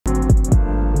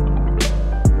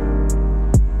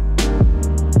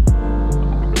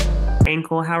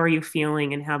ankle. How are you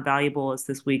feeling, and how valuable is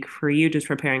this week for you just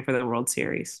preparing for the World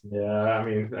Series? Yeah, I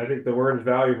mean, I think the word is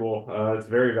valuable. It's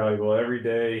very valuable every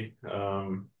day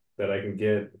that I can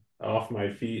get off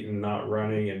my feet and not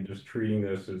running and just treating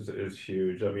this is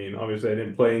huge. I mean, obviously I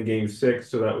didn't play in game six,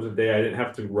 so that was a day I didn't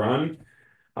have to run.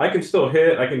 I can still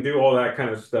hit, I can do all that kind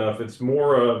of stuff. It's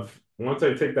more of once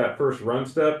I take that first run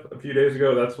step a few days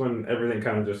ago, that's when everything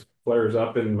kind of just flares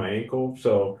up in my ankle.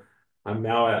 So I'm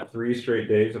now at 3 straight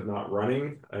days of not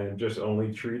running and just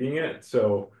only treating it.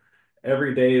 So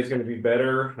every day is going to be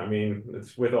better. I mean,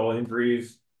 it's with all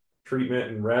injuries, treatment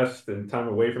and rest and time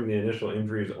away from the initial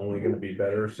injury is only going to be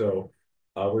better. So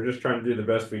we're just trying to do the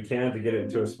best we can to get it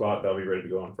into a spot that'll be ready to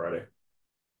go on Friday.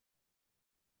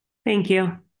 Thank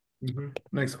you.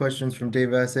 Next question is from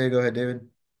David Assay. Go ahead, David.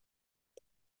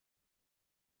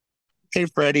 Hey,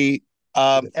 Freddie.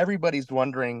 Everybody's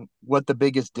wondering what the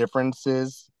biggest difference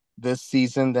is this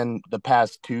season than the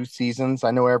past two seasons. I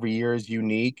know every year is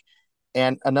unique.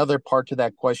 And another part to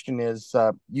that question is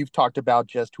you've talked about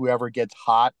just whoever gets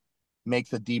hot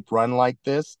makes a deep run like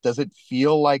this. Does it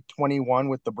feel like 21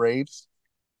 with the Braves?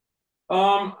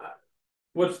 Um,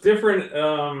 What's different,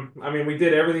 I mean, we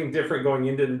did everything different going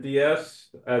into the DS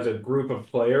as a group of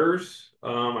players.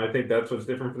 I think that's what's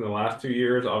different from the last 2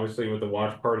 years, obviously with the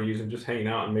watch parties and just hanging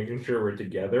out and making sure we're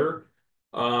together.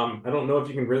 I don't know if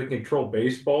you can really control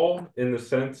baseball in the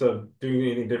sense of doing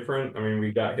anything different. I mean,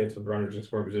 we got hits with runners in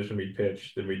scoring position, we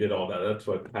pitched, and we did all that. That's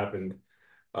what happened.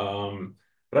 But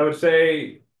I would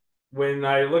say when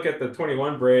I look at the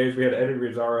 21 Braves, we had Eddie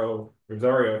Rosario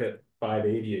hit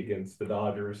 580 against the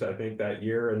Dodgers, I think that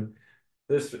year. And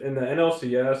this in the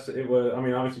NLCS, it was, I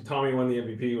mean, obviously Tommy won the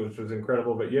MVP, which was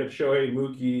incredible, but you had Shohei,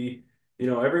 Mookie,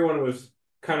 everyone was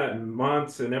kind of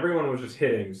months and everyone was just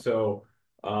hitting. So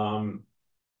um,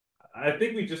 I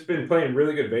think we've just been playing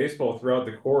really good baseball throughout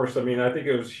the course. I mean, I think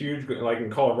it was huge, like in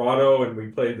Colorado, and we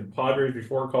played the Padres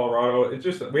before Colorado. It's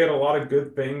just we had a lot of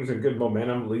good things and good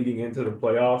momentum leading into the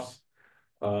playoffs.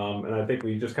 And I think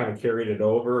we just kind of carried it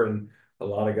over, and a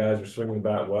lot of guys are swinging the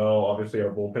bat well. Obviously, our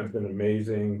bullpen's been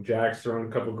amazing. Jack's thrown a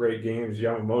couple great games.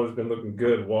 Yamamoto's been looking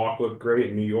good. Walk looked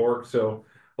great in New York. So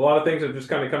a lot of things have just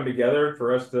kind of come together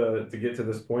for us to get to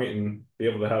this point and be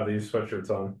able to have these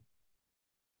sweatshirts on.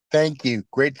 Thank you.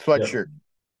 Great Yep.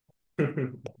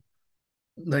 sweatshirt.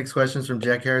 Next question is from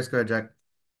Jack Harris. Go ahead, Jack.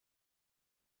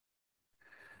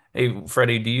 Hey,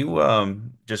 Freddie, do you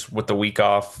just with the week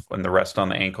off and the rest on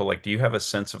the ankle, like do you have a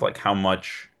sense of like how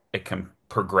much it can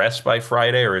progress by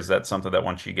Friday, or is that something that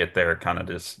once you get there, kind of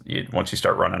once you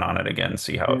start running on it again,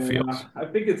 see how it Yeah, feels? I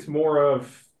think it's more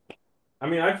of, I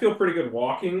mean, I feel pretty good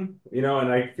walking, and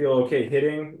I feel okay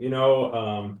hitting.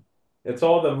 It's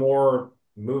all the more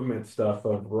movement stuff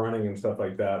of running and stuff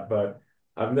like that. But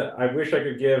I wish I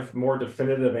could give more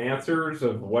definitive answers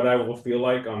of what I will feel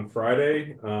like on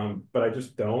Friday. But I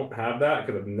just don't have that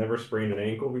because I've never sprained an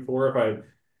ankle before.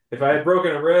 If I had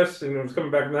broken a wrist and it was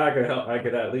coming back from that, I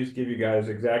could at least give you guys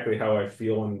exactly how I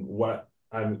feel and what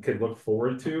I could look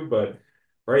forward to. But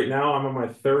right now, I'm on my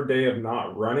third day of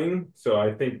not running, so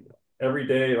I think every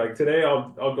day, like today,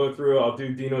 I'll go through, I'll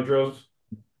do Dino drills,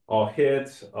 I'll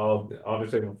hit, I'll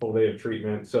obviously have a full day of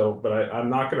treatment. So, but I'm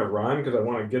not gonna run because I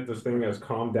want to get this thing as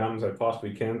calmed down as I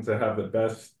possibly can to have the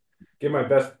best, get my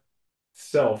best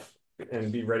self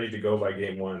and be ready to go by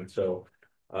game one. So,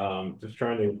 just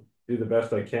trying to do the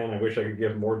best I can. I wish I could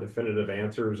give more definitive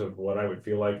answers of what I would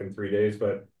feel like in 3 days,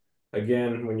 but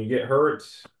again, when you get hurt,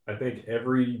 I think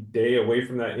every day away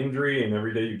from that injury and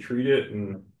every day you treat it,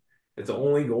 and it's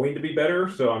only going to be better.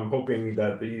 So I'm hoping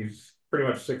that these pretty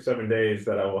much 6, 7 days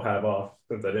that I will have off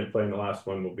since I didn't play in the last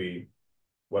one will be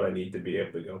what I need to be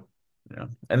able to go. Yeah.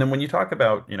 And then when you talk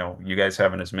about, you guys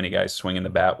having as many guys swinging the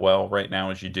bat well right now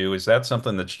as you do, is that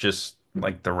something that's just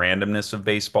like the randomness of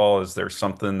baseball? Is there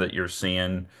something that you're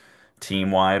seeing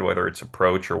team wide, whether it's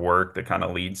approach or work, that kind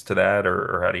of leads to that,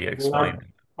 or how do you Well, explain our it?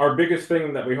 our biggest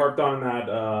thing that we harped on in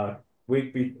that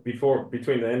week before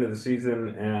between the end of the season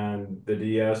and the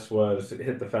DS was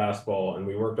hit the fastball, and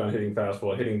we worked on hitting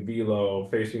fastball, hitting velo,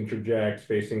 facing trajects,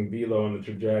 facing velo in the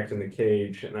trajects in the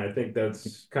cage, and I think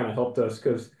that's kind of helped us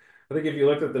because I think if you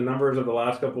looked at the numbers of the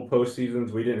last couple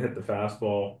postseasons, we didn't hit the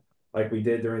fastball like we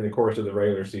did during the course of the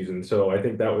regular season. So I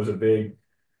think that was a big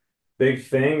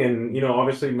thing. And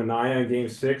obviously Mania in game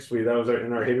six, that was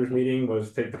in our haters meeting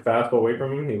was take the fastball away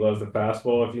from him. He loves the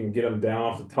fastball. If you can get him down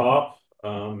off the top,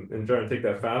 and try to take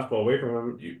that fastball away from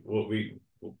him,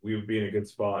 we would be in a good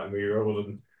spot. And we were able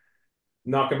to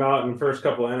knock him out in the first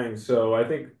couple innings. So I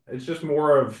think it's just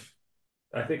more of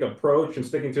I think approach and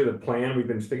sticking to the plan. We've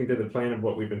been sticking to the plan of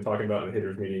what we've been talking about in the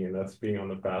hitters meeting, and that's being on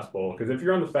the fastball. Because if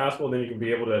you're on the fastball, then you can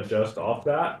be able to adjust off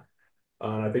that.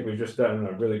 And I think we've just done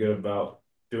a really good about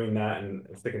doing that and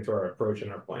sticking to our approach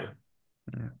and our plan.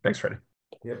 Yeah. Thanks, Freddie.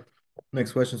 Yep.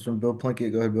 Next question's from Bill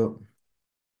Plunkett. Go ahead, Bill.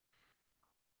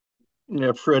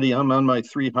 Yeah, Freddie, I'm on my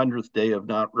 300th day of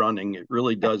not running. It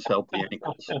really does help the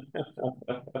ankles.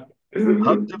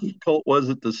 How difficult was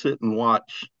it to sit and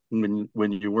watch when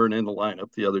you weren't in the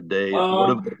lineup the other day? And what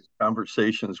have those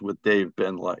conversations with Dave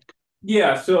been like?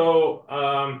 Yeah, so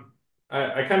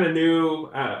I kind of knew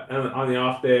on the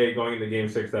off day going into game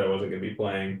six that I wasn't going to be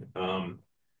playing.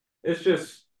 It's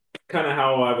just kind of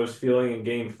how I was feeling in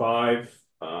game five.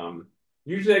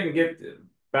 Usually I can get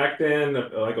back then,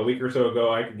 like a week or so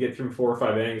ago, I could get through 4 or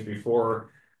 5 innings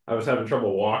before I was having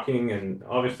trouble walking. And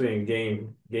obviously in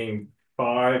game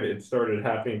five, it started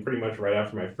happening pretty much right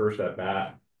after my first at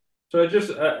bat. So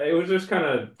it was just kind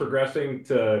of progressing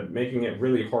to making it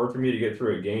really hard for me to get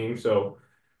through a game. So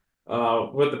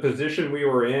with the position we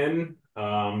were in,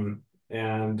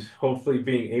 and hopefully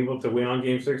being able to win on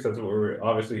game six, that's what we were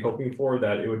obviously hoping for,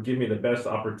 that it would give me the best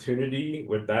opportunity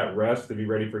with that rest to be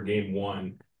ready for game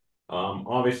one.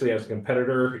 Obviously as a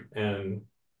competitor and,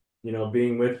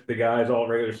 being with the guys all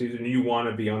regular season, you want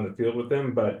to be on the field with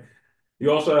them, but you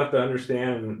also have to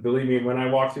understand, and believe me, when I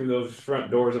walk through those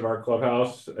front doors of our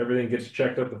clubhouse, everything gets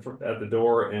checked at the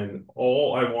door, and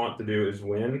all I want to do is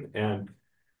win. And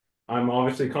I'm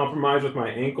obviously compromised with my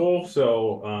ankle,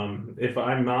 so if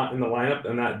I'm not in the lineup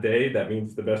on that day, that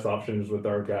means the best option is with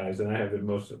our guys, and I have the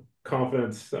most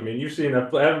confidence. I mean, you've seen I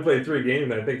haven't played 3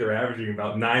 games, and I think they're averaging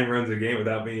about 9 runs a game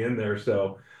without me in there.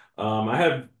 So I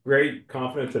have great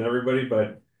confidence in everybody,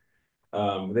 but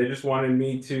they just wanted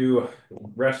me to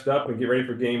rest up and get ready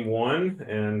for game one,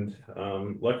 and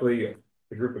luckily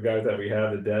the group of guys that we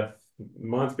have, the depth,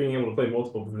 Monts being able to play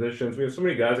multiple positions, we have so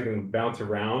many guys that can bounce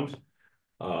around.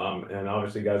 And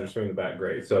obviously guys are swinging the bat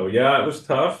great. So yeah, it was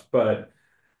tough, but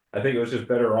I think it was just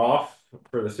better off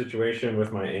for the situation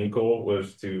with my ankle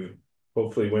was to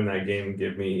hopefully win that game and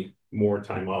give me more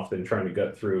time off than trying to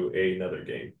gut through another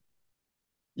game.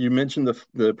 You mentioned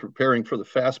the preparing for the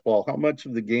fastball. How much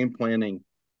of the game planning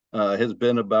has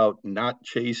been about not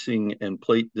chasing and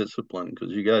plate discipline?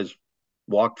 Because you guys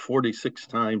walked 46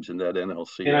 times in that And I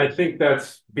NLCS. think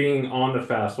that's being on the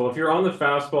fastball. If you're on the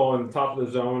fastball in the top of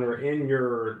the zone or in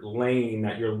your lane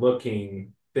that you're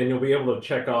looking, then you'll be able to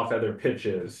check off other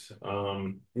pitches.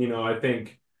 I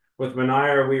think with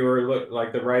Manaea, we were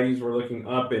like the righties were looking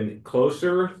up and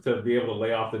closer to be able to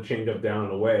lay off the changeup down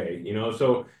and away.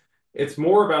 So it's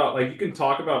more about, like, you can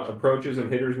talk about approaches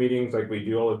and hitters meetings like we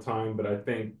do all the time, but I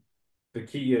think the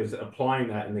key is applying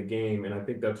that in the game, and I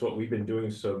think that's what we've been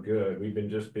doing so good. We've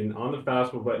been on the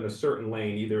fastball, but in a certain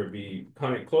lane, either it be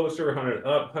hunt it closer, hunt it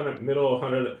up, hunt it middle,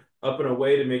 hunt it up and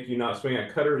away to make you not swing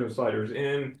at cutters and sliders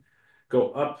in,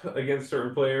 go up against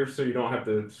certain players so you don't have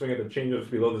to swing at the changeups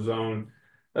below the zone.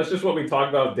 That's just what we talk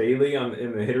about daily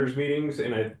in the hitters meetings,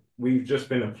 and we've just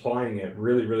been applying it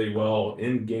really, really well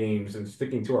in games and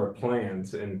sticking to our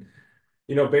plans. And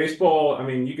baseball, I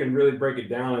mean, you can really break it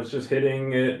down. It's just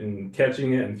hitting it and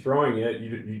catching it and throwing it.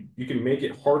 You can make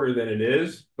it harder than it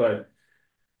is, but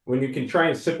when you can try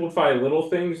and simplify little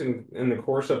things in the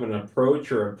course of an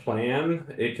approach or a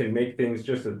plan, it can make things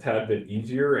just a tad bit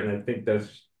easier. And I think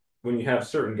that's when you have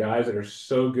certain guys that are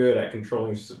so good at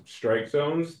controlling strike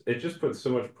zones, it just puts so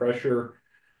much pressure.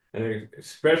 And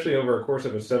especially over a course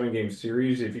of a 7-game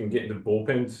series, if you can get into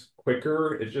bullpens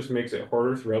quicker, it just makes it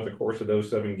harder throughout the course of those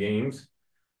 7 games.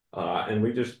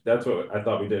 And that's what I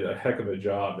thought we did a heck of a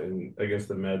job against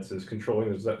the Mets, is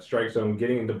controlling the strike zone,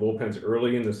 getting into bullpens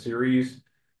early in the series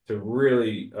to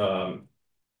really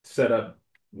set up,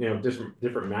 different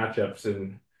matchups.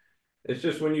 And it's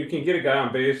just when you can get a guy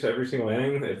on base every single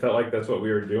inning, it felt like that's what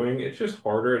we were doing. It's just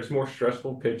harder. It's more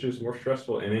stressful pitches, more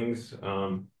stressful innings.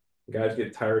 Guys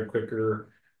get tired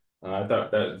quicker. I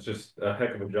thought that was just a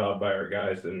heck of a job by our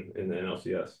guys in the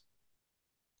NLCS.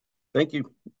 Thank you.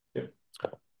 Yep.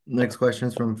 Next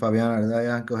question's from Fabian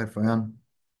Ardaya. Go ahead, Fabian.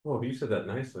 Oh, you said that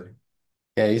nicely.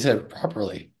 Yeah, you said it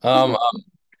properly.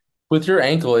 With your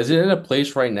ankle, is it in a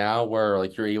place right now where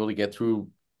like you're able to get through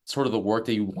sort of the work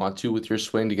that you want to with your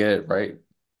swing to get it right?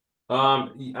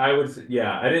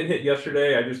 Yeah, I didn't hit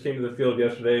yesterday. I just came to the field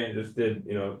yesterday and just did,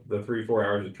 the 3, 4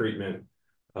 hours of treatment.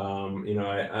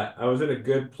 I was in a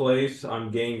good place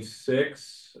on game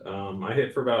six. I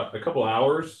hit for about a couple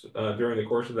hours during the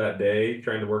course of that day,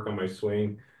 trying to work on my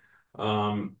swing.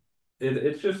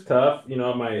 It's just tough,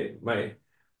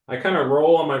 I kind of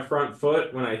roll on my front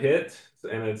foot when I hit,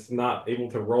 and it's not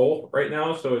able to roll right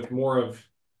now. So it's more of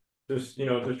just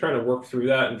trying to work through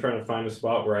that and trying to find a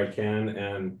spot where I can.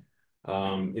 And,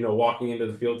 walking into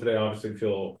the field today, I obviously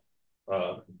feel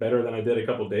better than I did a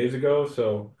couple days ago.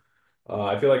 So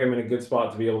I feel like I'm in a good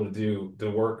spot to be able to do the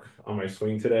work on my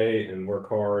swing today and work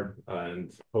hard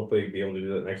and hopefully be able to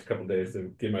do that the next couple of days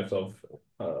to give myself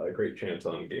a great chance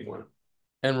on game one.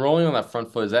 And rolling on that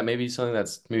front foot, is that maybe something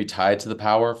that's maybe tied to the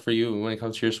power for you when it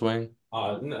comes to your swing?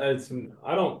 It's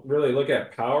I don't really look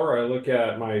at power. I look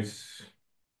at my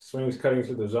swings cutting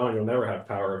through the zone. You'll never have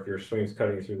power if your swing's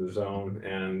cutting through the zone.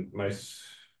 And my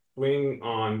swing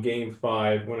on game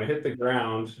five, when I hit the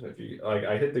ground, if you like,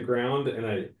 I hit the ground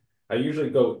and I usually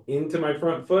go into my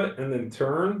front foot and then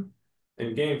turn.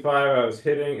 In game five, I was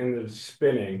hitting and then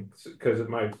spinning because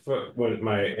my foot, when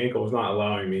my ankle was not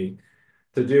allowing me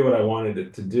to do what I wanted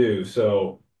it to do.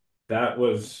 So that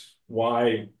was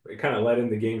why it kind of led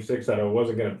into game six that I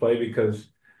wasn't going to play because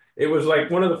it was like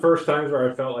one of the first times where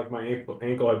I felt like my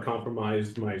ankle had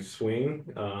compromised my swing.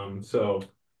 So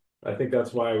I think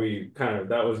that's why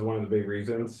that was one of the big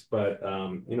reasons. But,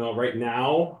 right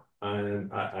now,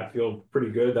 and I feel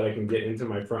pretty good that I can get into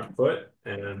my front foot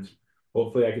and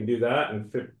hopefully I can do that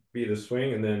and be the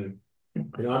swing. And then,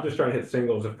 I'm just trying to hit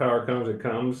singles. If power comes, it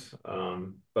comes.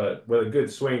 But with a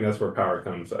good swing, that's where power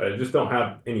comes. I just don't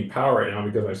have any power right now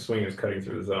because my swing is cutting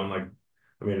through the zone. Like,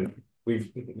 I mean,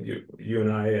 you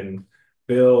and I and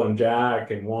Bill and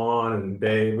Jack and Juan and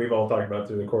Dave, we've all talked about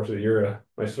through the course of the year.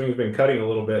 My swing's been cutting a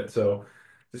little bit, so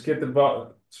just get the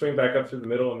ball, swing back up through the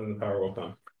middle, and then the power will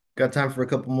come. Got time for a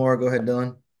couple more. Go ahead,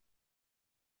 Dylan.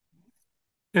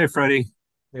 Hey, Freddie.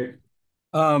 Hey,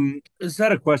 Just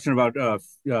had a question about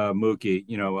Mookie.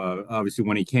 Obviously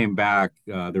when he came back,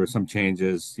 there were some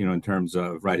changes, in terms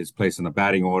of his place in the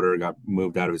batting order, got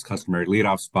moved out of his customary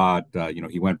leadoff spot.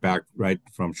 He went back right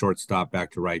from shortstop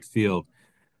back to right field.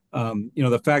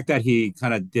 The fact that he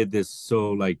kind of did this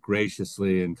so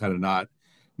graciously and kind of not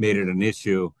made it an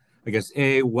issue. I guess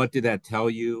A, what did that tell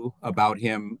you about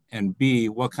him? And B,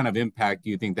 what kind of impact do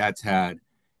you think that's had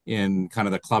in kind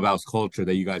of the clubhouse culture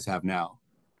that you guys have now?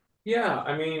 yeah,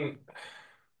 I mean,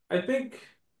 I think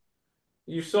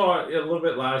you saw it a little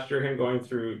bit last year, him going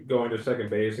to second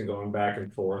base and going back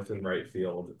and forth in right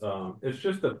field. It's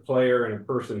just a player and a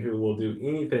person who will do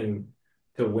anything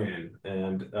to win.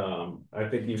 And I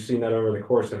think you've seen that over the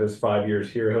course of his 5 years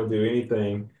here. He'll do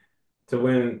anything to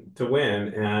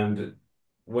win. And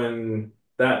when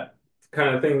that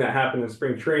kind of thing that happened in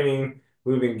spring training,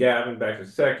 moving Gavin back to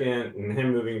second and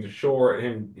him moving to short,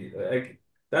 him like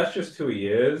that's just who he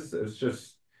is.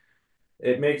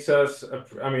 It makes us,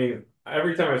 I mean,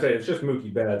 every time I say it, it's just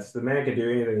Mookie Betts. The man can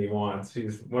do anything he wants.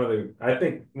 He's I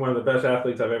think, one of the best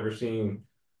athletes I've ever seen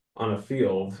on a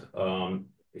field.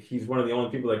 He's one of the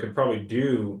only people that could probably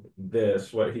do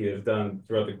what he has done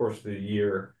throughout the course of the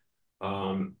year.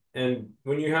 And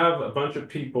when you have a bunch of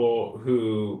people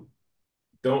who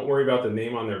don't worry about the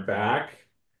name on their back,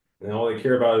 and all they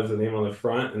care about is the name on the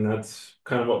front, and that's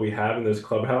kind of what we have in this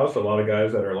clubhouse, a lot of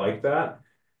guys that are like that,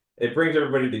 it brings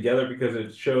everybody together because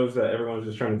it shows that everyone's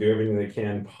just trying to do everything they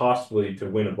can possibly to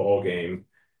win a ball game.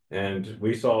 And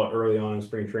we saw it early on in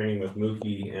spring training with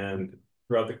Mookie, and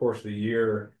throughout the course of the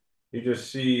year, you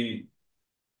just see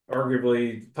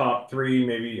arguably top three,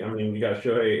 maybe. I mean, you got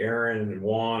Shohei, Aaron, and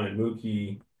Juan, and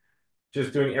Mookie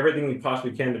just doing everything he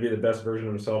possibly can to be the best version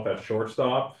of himself at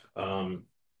shortstop.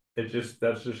 That just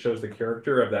shows the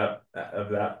character of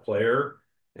that player,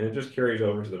 and it just carries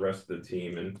over to the rest of the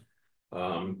team.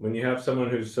 And when you have someone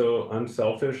who's so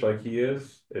unselfish like he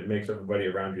is, it makes everybody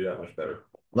around you that much better.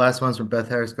 Last one's from Beth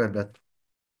Harris. Go ahead, Beth.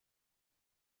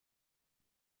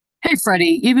 Hey,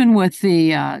 Freddie, even with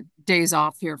the days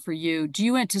off here for you, do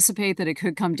you anticipate that it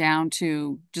could come down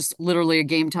to just literally a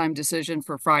game time decision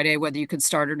for Friday, whether you could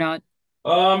start or not?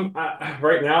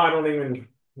 Right now, I'm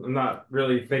not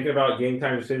really thinking about game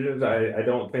time decisions. I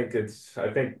don't think I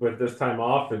think with this time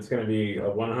off, it's going to be a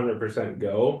 100%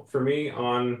 go for me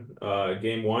on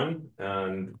game one,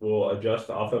 and we'll adjust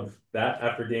off of that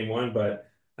after game one. But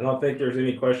I don't think there's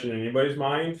any question in anybody's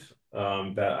mind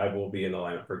that I will be in the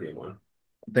lineup for game one.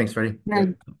 Thanks, Freddie. Yeah.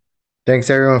 Thanks,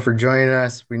 everyone, for joining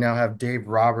us. We now have Dave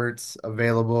Roberts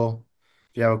available.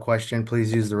 If you have a question,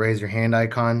 please use the raise your hand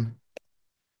icon.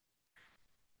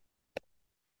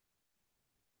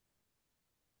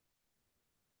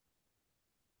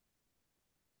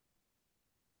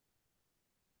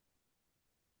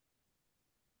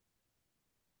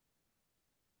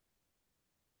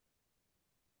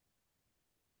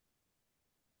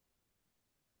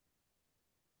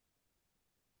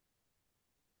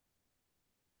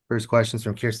 First question's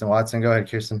from Kirsten Watson. Go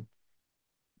ahead, Kirsten.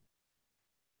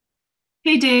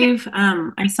 Hey Dave,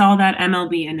 I saw that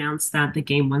MLB announced that the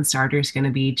game one starter is going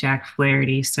to be Jack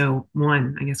Flaherty. So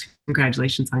one, I guess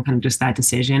congratulations on kind of just that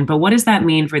decision. But what does that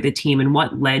mean for the team and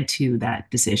what led to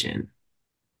that decision?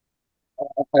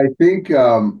 I think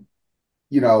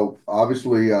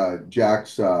obviously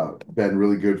Jack's been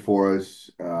really good for us.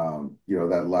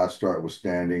 That last start was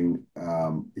standing.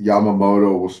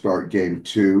 Yamamoto will start game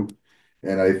two.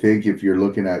 And I think if you're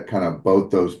looking at kind of both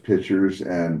those pitchers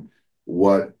and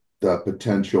what the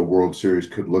potential World Series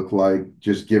could look like,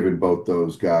 just giving both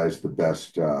those guys the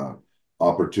best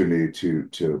opportunity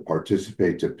to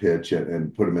participate, to pitch,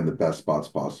 and put them in the best spots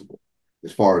possible,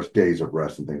 as far as days of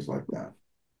rest and things like that.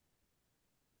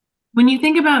 When you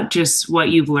think about just what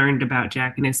you've learned about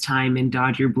Jack and his time in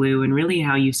Dodger Blue and really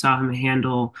how you saw him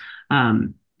handle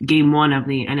um, game one of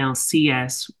the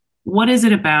NLCS, what is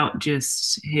it about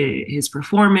just his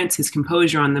performance, his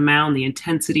composure on the mound, the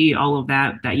intensity, all of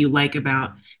that that you like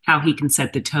about how he can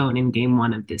set the tone in game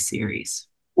one of this series?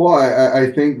 Well,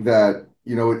 I think that,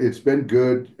 it's been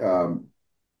good.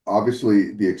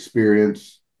 Obviously, the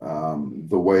experience, the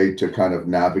way to kind of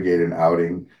navigate an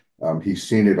outing. He's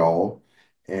seen it all.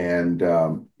 And,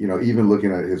 even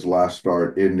looking at his last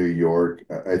start in New York,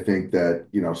 I think that,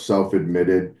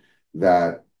 self-admitted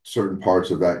that certain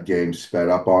parts of that game sped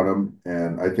up on him.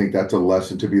 And I think that's a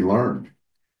lesson to be learned.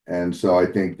 And so I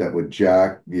think that with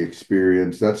Jack, the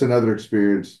experience, that's another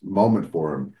experience moment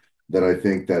for him that I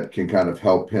think that can kind of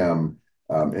help him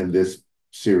in this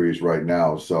series right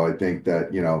now. So I think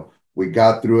that, we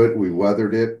got through it, we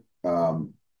weathered it.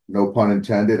 No pun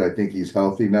intended. I think he's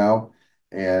healthy now,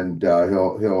 and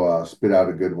he'll spit out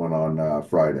a good one on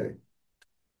Friday.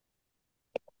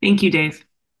 Thank you, Dave.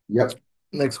 Yep.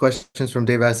 Next question is from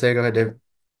Dave Assay. Go ahead, Dave.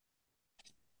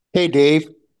 Hey, Dave.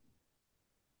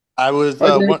 I was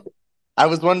Hi, Dave. I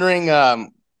was wondering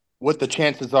what the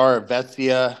chances are of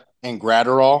Vesia and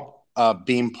Gratterall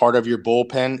being part of your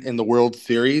bullpen in the World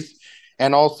Series,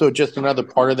 and also just another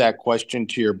part of that question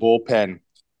to your bullpen.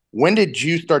 When did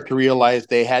you start to realize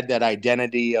they had that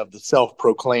identity of the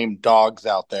self-proclaimed dogs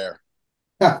out there?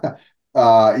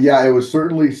 Yeah, it was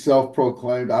certainly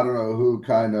self-proclaimed. I don't know who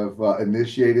kind of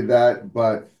initiated that,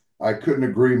 but I couldn't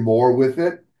agree more with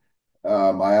it.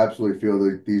 I absolutely feel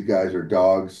that these guys are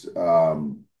dogs.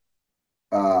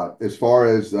 As far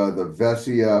as the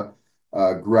Vesia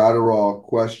Gratterall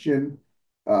question,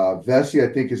 Vesia,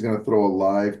 I think, is going to throw a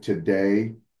live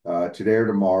today or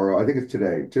tomorrow. I think it's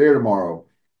today or tomorrow,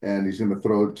 and he's going to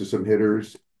throw to some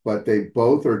hitters. But they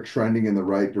both are trending in the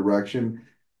right direction.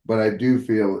 But I do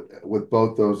feel with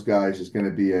both those guys, it's going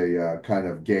to be a kind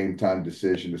of game time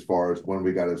decision as far as when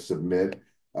we got to submit,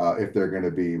 if they're going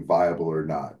to be viable or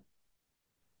not.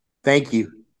 Thank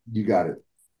you. You got it.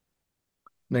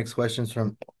 Next question is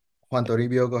from Juan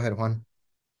Toribio. Go ahead, Juan.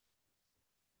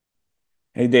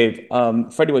 Hey Dave,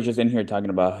 Freddie was just in here talking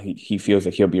about he feels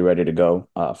like he'll be ready to go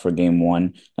for game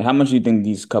one. Like, how much do you think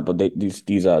these couple these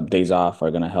days off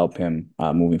are gonna help him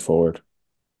moving forward?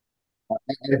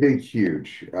 I think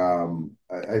huge.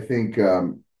 I think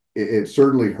it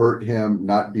certainly hurt him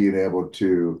not being able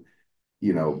to,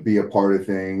 be a part of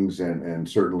things, and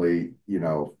certainly,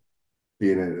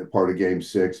 being a part of game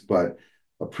six, but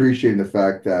appreciating the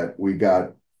fact that we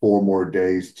got 4 more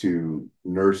days to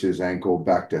nurse his ankle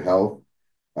back to health.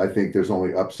 I think there's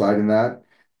only upside in that.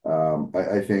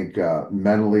 I think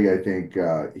mentally, I think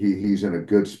he's in a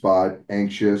good spot,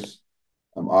 anxious,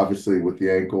 obviously with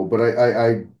the ankle, but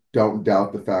I don't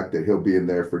doubt the fact that he'll be in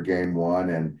there for game one.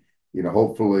 And,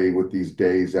 hopefully with these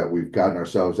days that we've gotten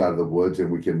ourselves out of the woods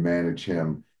and we can manage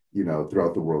him,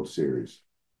 throughout the World Series.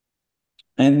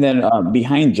 And then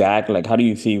behind Jack, like how do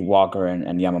you see Walker and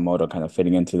Yamamoto kind of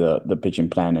fitting into the pitching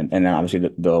plan and then obviously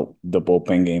the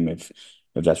bullpen game if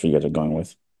that's what you guys are going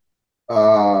with?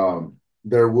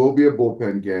 There will be a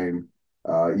bullpen game.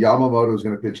 Yamamoto is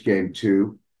going to pitch game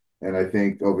two. And I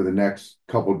think over the next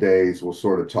couple days, we'll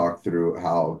sort of talk through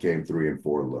how game 3 and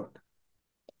 4 look.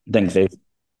 Thanks, Dave.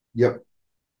 Yep.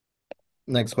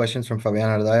 Next question is from Fabian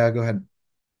Ardaya. Go ahead.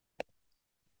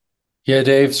 Yeah,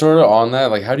 Dave, sort of on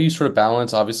that, like how do you sort of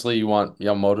balance? Obviously, you want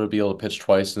Yamamoto to be able to pitch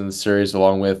twice in the series,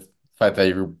 along with the fact that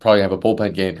you probably have a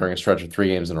bullpen game during a stretch of 3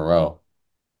 games in a row.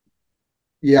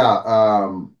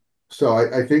 Yeah. So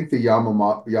I think the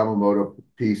Yamamoto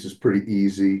piece is pretty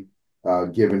easy,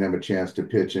 giving him a chance to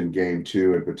pitch in game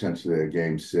two and potentially a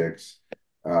game six.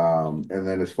 And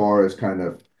then as far as kind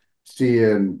of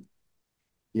seeing,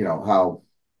 how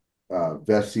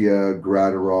Vesia,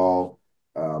 Gratterall,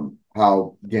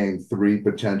 how game three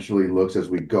potentially looks as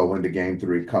we go into game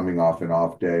three coming off an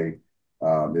off day,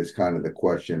 is kind of the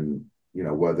question,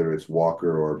 whether it's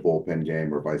Walker or a bullpen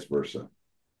game or vice versa.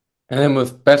 And then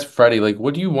with Best Freddie, like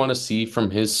what do you want to see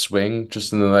from his swing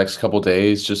just in the next couple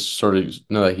days? Just sort of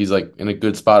know that he's like in a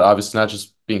good spot. Obviously, not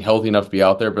just being healthy enough to be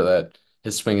out there, but that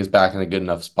his swing is back in a good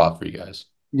enough spot for you guys.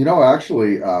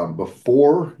 Actually,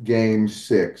 before game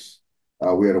six,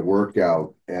 we had a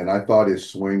workout, and I thought his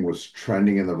swing was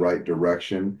trending in the right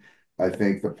direction. I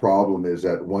think the problem is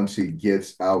that once he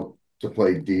gets out to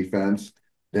play defense,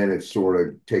 then it sort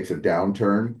of takes a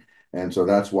downturn. And so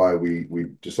that's why we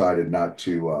decided not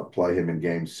to play him in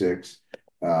game six.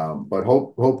 But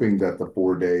hoping that the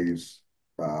 4 days,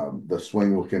 the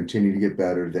swing will continue to get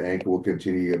better, the ankle will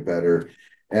continue to get better,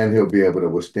 and he'll be able to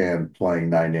withstand playing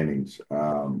 9 innings.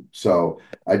 So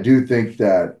I do think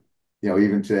that,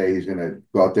 even today he's going to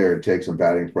go out there and take some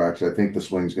batting practice. I think the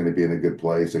swing's going to be in a good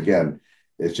place. Again,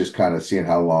 it's just kind of seeing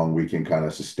how long we can kind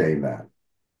of sustain that.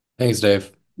 Thanks,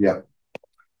 Dave. Yep.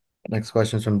 Next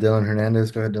question is from Dylan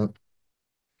Hernandez. Go ahead, Dylan.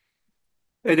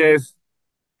 Hey, Dave.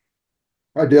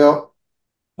 Hi, Dale.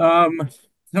 I'm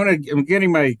starting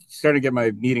to get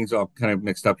my meetings all kind of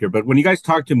mixed up here. But when you guys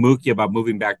talked to Mookie about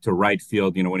moving back to right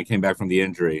field, when he came back from the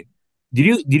injury, do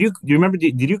you remember?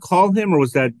 Did you call him, or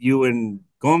was that you and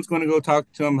Gomes going to go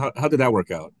talk to him? How did that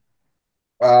work out?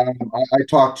 I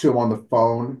talked to him on the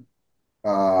phone.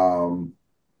 Um,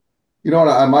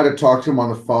 I might have talked to him on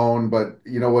the phone, but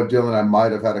you know what, Dylan, I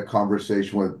might have had a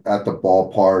conversation with at the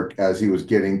ballpark as he was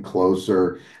getting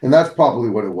closer, and that's probably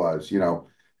what it was.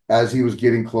 As he was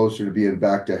getting closer to being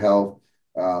back to health,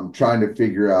 trying to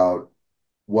figure out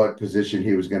what position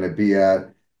he was going to be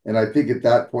at. And I think at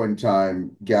that point in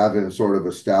time, Gavin sort of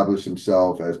established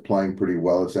himself as playing pretty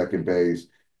well at second base.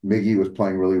 Miggy was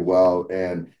playing really well,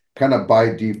 and kind of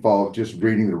by default, just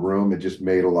reading the room, it just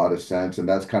made a lot of sense, and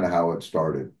that's kind of how it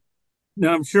started.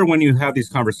 Now, I'm sure when you have these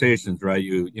conversations, right,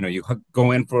 you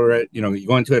go in for it, you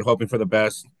go into it hoping for the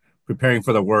best, preparing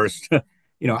for the worst.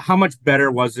 How much better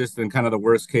was this than kind of the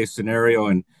worst case scenario?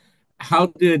 And how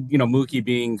did, Mookie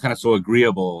being kind of so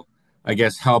agreeable, I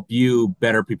guess, help you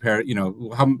better prepare?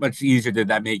 How much easier did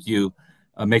that make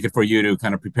it for you to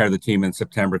kind of prepare the team in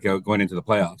September going into the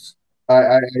playoffs?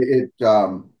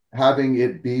 Having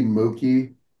it be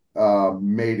Mookie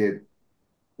made it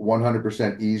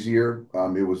 100% easier.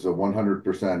 It was a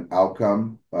 100%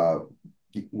 outcome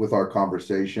with our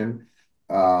conversation.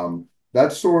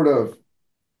 That's sort of,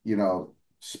 you know,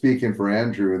 speaking for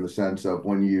Andrew in the sense of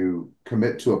when you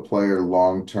commit to a player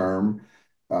long term,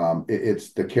 it's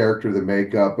the character, the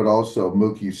makeup, but also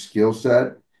Mookie's skill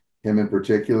set, him in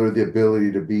particular, the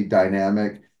ability to be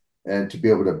dynamic and to be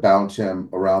able to bounce him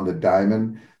around the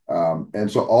diamond. And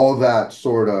so all that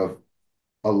sort of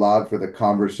allowed for the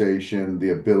conversation,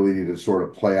 the ability to sort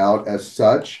of play out as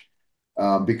such,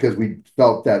 because we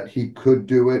felt that he could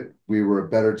do it. We were a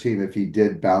better team if he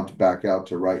did bounce back out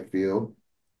to right field.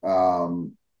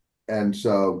 Um, and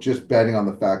so just betting on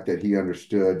the fact that he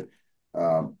understood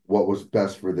what was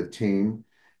best for the team.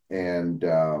 And,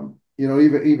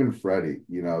 even Freddie,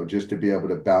 just to be able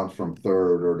to bounce from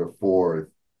third or to fourth,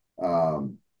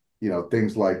 um,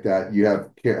 things like that. You have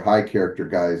high character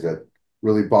guys that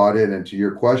really bought in. And to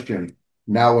your question,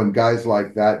 now when guys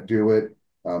like that do it,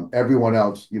 everyone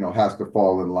else, has to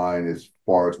fall in line as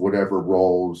far as whatever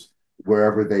roles,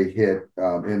 wherever they hit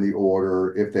in the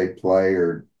order, if they play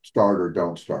or start or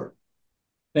don't start.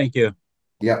 Thank you.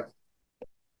 Yep.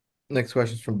 Next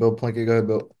question is from Bill Plinkett. Go ahead,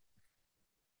 Bill.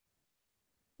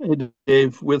 Hey,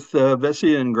 Dave, with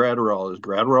Vesia and Gratterall, is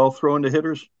Gratterall throwing to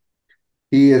hitters?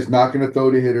 He is not going to throw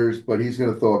to hitters, but he's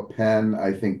going to throw a pen,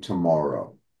 I think,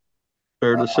 tomorrow.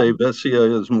 Fair to say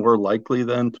Vesia is more likely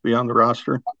then to be on the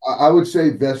roster? I would say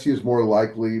Vesia is more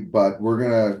likely, but we're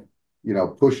going to,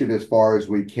 push it as far as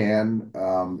we can.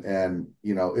 And,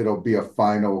 it'll be a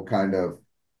final kind of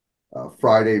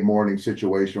Friday morning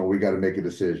situation where we got to make a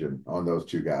decision on those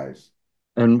two guys.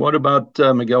 And what about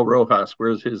Miguel Rojas?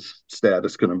 Where's his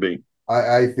status going to be?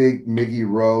 I think Miggy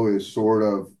Rowe is sort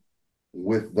of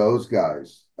with those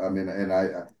guys. I mean, and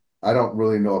I don't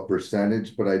really know a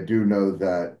percentage, but I do know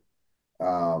that,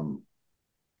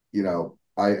 you know,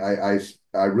 I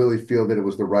really feel that it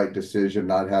was the right decision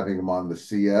not having him on the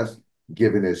CS,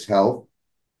 given his health.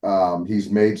 He's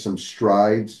made some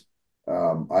strides.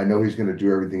 I know he's going to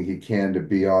do everything he can to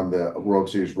be on the World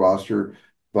Series roster,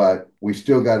 but we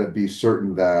still got to be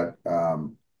certain that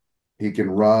he can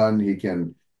run, he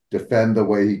can defend the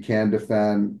way he can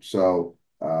defend. So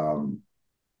I'm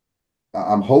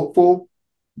hopeful,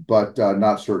 but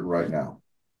not certain right now.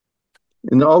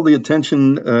 And all the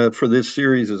attention for this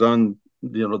series is on,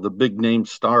 the big name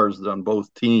stars on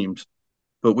both teams.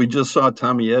 But we just saw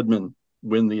Tommy Edman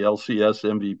win the LCS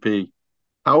MVP.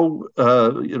 How,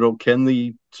 can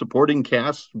the supporting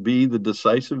cast be the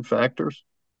decisive factors?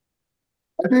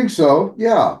 I think so.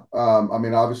 Yeah. I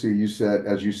mean, obviously,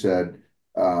 as you said,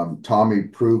 Tommy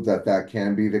proved that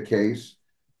can be the case.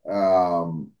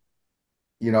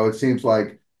 It seems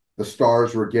like the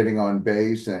stars were getting on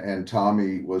base, and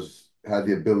Tommy had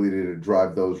the ability to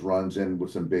drive those runs in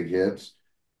with some big hits.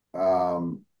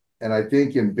 And I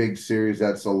think in big series,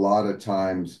 that's a lot of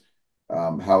times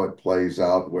how it plays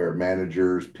out, where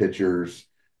managers, pitchers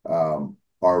are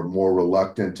more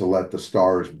reluctant to let the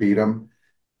stars beat them,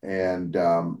 and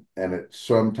it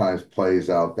sometimes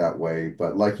plays out that way.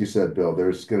 But like you said, Bill,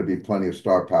 there's going to be plenty of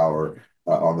star power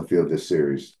on the field this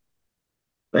series.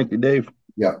 Thank you, Dave.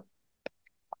 Yeah.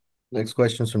 Next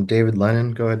question is from David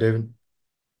Lennon. Go ahead, David.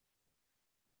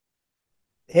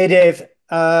 Hey, Dave.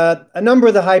 A number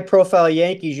of the high-profile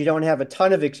Yankees you don't have a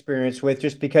ton of experience with,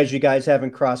 just because you guys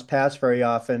haven't crossed paths very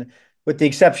often, with the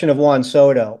exception of Juan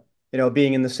Soto,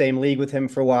 being in the same league with him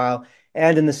for a while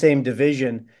and in the same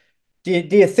division. Do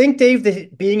you think, Dave,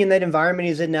 that being in that environment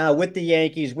he's in now with the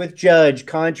Yankees, with Judge,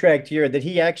 contract year, that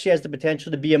he actually has the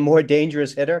potential to be a more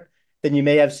dangerous hitter than you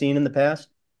may have seen in the past?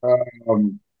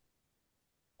 Um,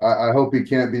 I hope he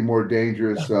can't be more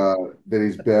dangerous than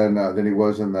he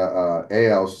was in the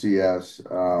ALCS.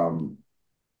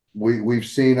 We've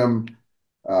seen him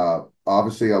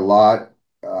obviously a lot.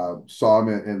 Saw him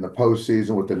in the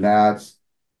postseason with the Nats,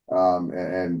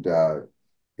 and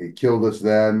he killed us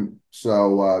then.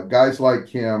 So guys like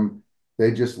him,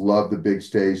 they just love the big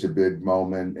stage, the big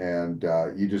moment, and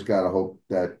you just got to hope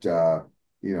that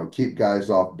keep guys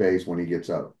off base when he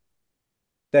gets up.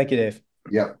 Thank you, Dave.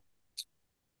 Yep.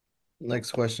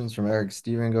 Next question's from Eric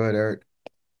Steven. Go ahead, Eric.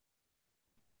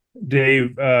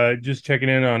 Dave, just checking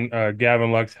in on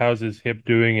Gavin Lux. How's his hip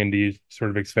doing, and do you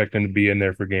sort of expect him to be in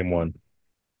there for game one?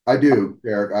 I do,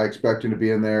 Eric. I expect him to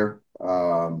be in there.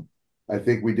 I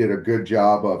think we did a good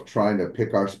job of trying to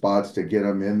pick our spots to get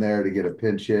him in there, to get a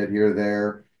pinch hit here or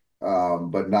there,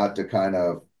 but not to kind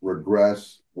of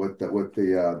regress with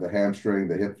the hamstring,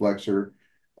 the hip flexor.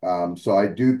 So I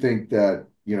do think that,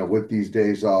 with these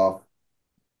days off,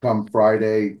 come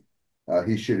Friday,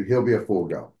 he'll be a full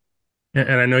go. And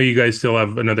I know you guys still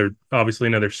have obviously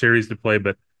another series to play,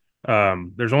 but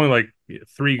there's only like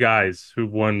 3 guys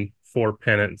who've won 4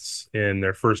 pennants in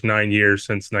their first 9 years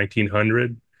since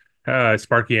 1900.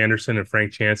 Sparky Anderson and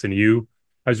Frank Chance and you.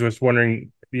 I was just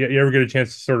wondering, you ever get a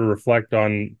chance to sort of reflect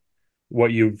on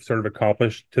what you've sort of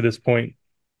accomplished to this point?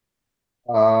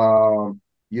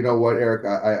 You know what, Eric?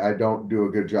 I don't do a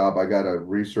good job. I got to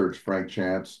research Frank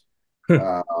Chance.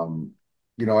 I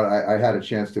had a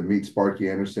chance to meet Sparky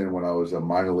Anderson when I was a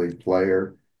minor league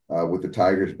player with the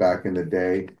Tigers back in the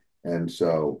day. And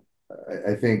so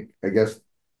I guess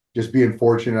just being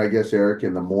fortunate, Eric,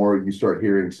 and the more you start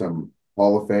hearing some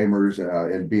Hall of Famers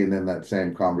and being in that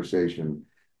same conversation,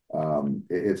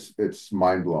 it's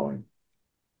mind-blowing.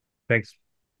 Thanks.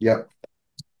 Yep.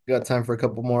 Got time for a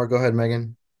couple more. Go ahead,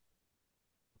 Megan.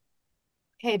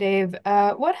 Hey, Dave.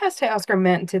 What has Teoscar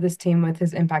meant to this team with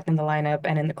his impact in the lineup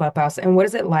and in the clubhouse? And what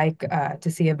is it like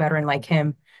to see a veteran like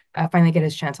him finally get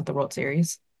his chance at the World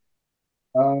Series?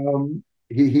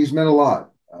 He's meant a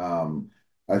lot.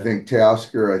 I think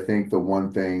Teoscar, the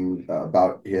one thing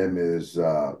about him is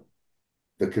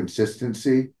the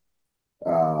consistency.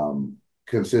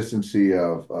 Consistency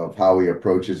of how he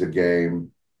approaches a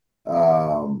game,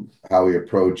 how he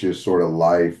approaches sort of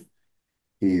life.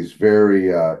 He's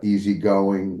very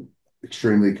easygoing,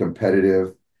 extremely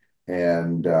competitive.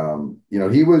 And,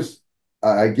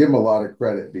 I give him a lot of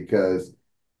credit because,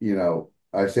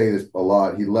 I say this a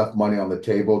lot. He left money on the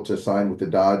table to sign with the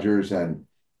Dodgers, and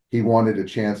he wanted a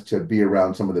chance to be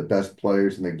around some of the best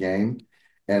players in the game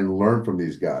and learn from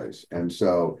these guys. And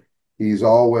so he's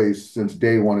always, since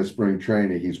day one of spring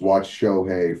training, he's watched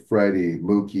Shohei, Freddie,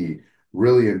 Mookie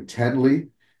really intently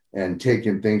and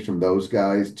taking things from those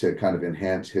guys to kind of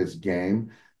enhance his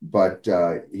game. But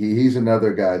he's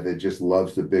another guy that just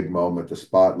loves the big moment, the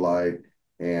spotlight,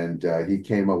 and he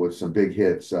came up with some big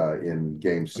hits in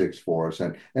Game 6 for us,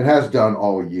 and has done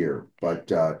all year. But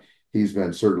he's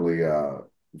been certainly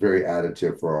very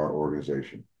additive for our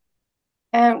organization.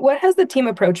 And what has the team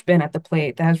approach been at the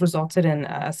plate that has resulted in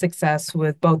success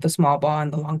with both the small ball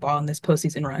and the long ball in this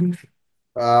postseason run?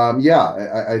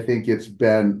 I think it's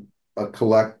been a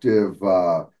collective,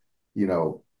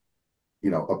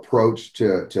 approach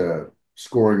to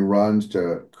scoring runs,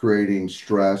 to creating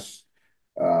stress.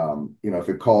 If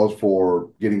it calls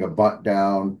for getting a bunt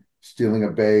down, stealing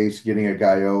a base, getting a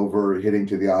guy over, hitting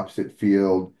to the opposite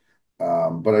field.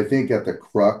 But I think at the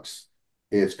crux,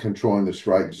 it's controlling the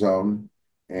strike zone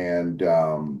and,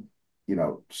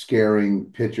 scaring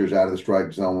pitchers out of the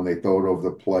strike zone when they throw it over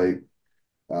the plate.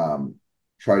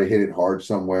 Try to hit it hard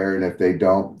somewhere, and if they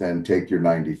don't, then take your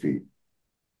 90 feet.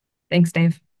 Thanks,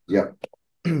 Dave. Yep.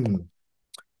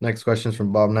 Next question is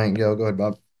from Bob Nightingale. Go ahead,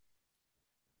 Bob.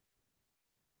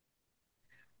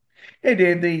 Hey,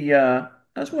 Dave, I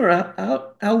was wondering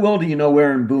how well do you know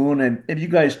Aaron Boone, and have you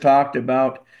guys talked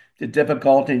about the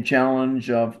difficulty and challenge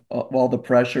of all the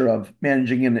pressure of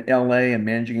managing in LA and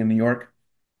managing in New York?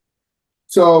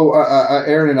 So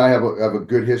Aaron and I have a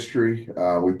good history.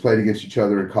 We played against each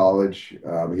other in college.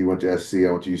 He went to SC,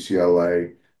 I went to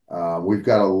UCLA. We've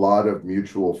got a lot of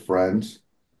mutual friends.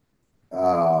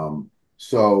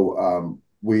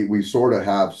 We sort of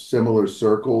have similar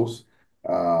circles.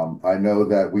 I know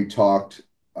that we talked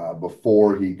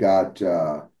before he got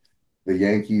the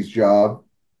Yankees job,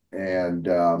 and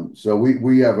so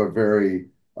we have a very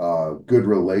good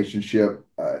relationship.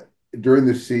 During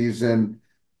the season,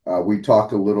 we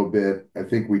talked a little bit. I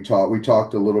think we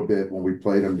talked a little bit when we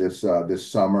played him this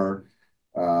summer.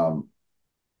 Um,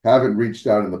 haven't reached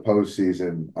out in the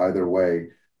postseason either way.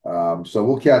 So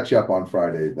we'll catch up on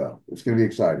Friday though. It's going to be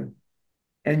exciting.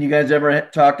 And you guys ever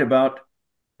talked about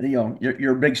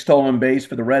your big stolen base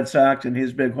for the Red Sox and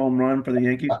his big home run for the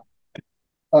Yankees?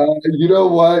 You know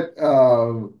what?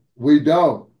 We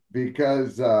don't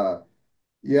because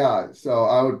yeah. So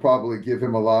I would probably give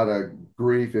him a lot of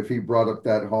grief if he brought up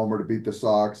that homer to beat the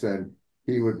Sox, and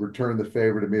he would return the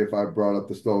favor to me if I brought up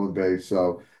the stolen base.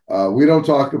 So we don't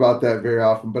talk about that very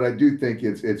often, but I do think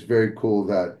it's very cool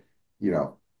that you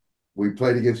know we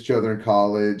played against each other in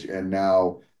college, and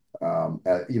now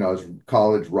as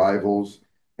college rivals,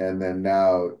 and then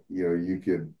now you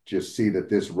could just see that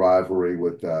this rivalry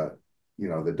with the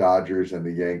Dodgers and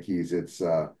the Yankees, it's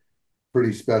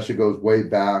pretty special. It goes way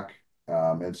back,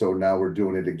 and so now we're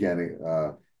doing it again,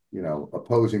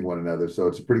 opposing one another. So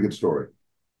it's a pretty good story.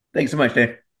 Thanks so much,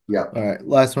 Dave. Yeah. All right.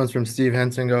 Last one's from Steve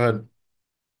Henson. Go ahead.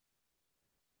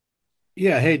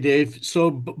 Yeah, hey Dave.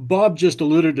 So Bob just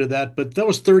alluded to that, but that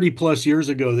was 30 plus years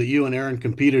ago that you and Aaron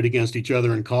competed against each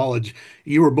other in college.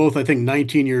 You were both, I think,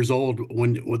 19 years old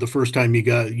when the first time you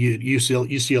got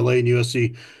UCLA and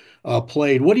USC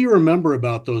played. What do you remember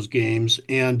about those games?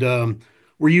 And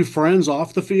were you friends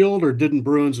off the field, or didn't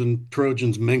Bruins and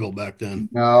Trojans mingle back then?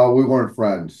 No, we weren't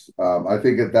friends. I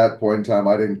think at that point in time,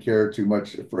 I didn't care too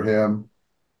much for him.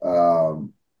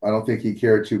 I don't think he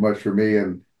cared too much for me.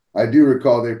 And I do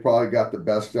recall they probably got the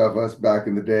best of us back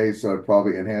in the day, so it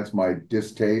probably enhanced my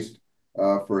distaste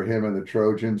for him and the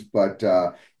Trojans. But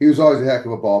he was always a heck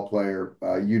of a ball player.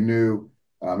 You knew,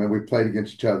 and we played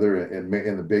against each other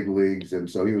in the big leagues, and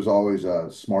so he was always a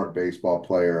smart baseball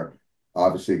player.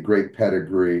 Obviously, great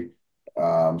pedigree.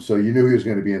 So you knew he was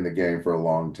going to be in the game for a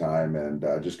long time, and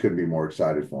just couldn't be more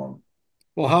excited for him.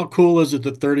 Well, how cool is it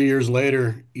that 30 years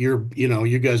later,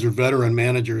 you guys are veteran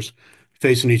managers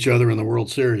facing each other in the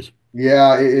World Series?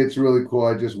 Yeah, it's really cool.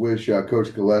 I just wish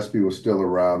Coach Gillespie was still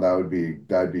around. That'd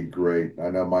be great.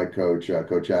 I know my coach,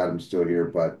 Coach Adams, still here,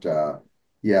 but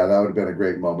yeah, that would have been a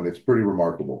great moment. It's pretty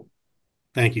remarkable.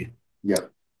 Thank you.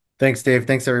 Yep. Thanks, Dave.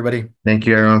 Thanks, everybody. Thank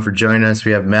you, everyone, for joining us.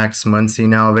 We have Max Muncy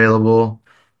now available.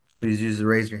 Please use the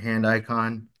raise your hand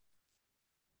icon.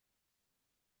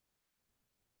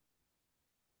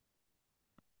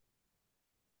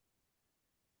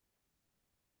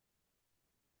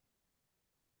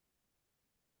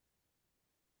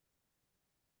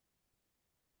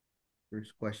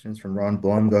 First questions from Ron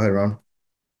Blum. Go ahead, Ron.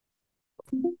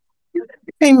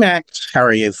 Hey, Max, how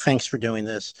are you? Thanks for doing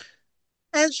this.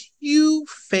 As you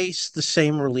face the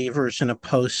same relievers in a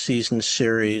postseason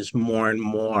series more and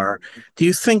more, do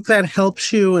you think that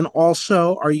helps you? And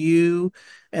also, are you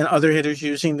and other hitters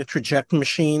using the trajectory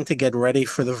machine to get ready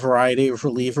for the variety of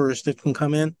relievers that can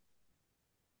come in?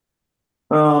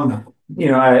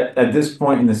 At this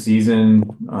point in the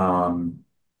season,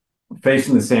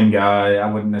 facing the same guy,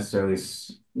 I wouldn't necessarily,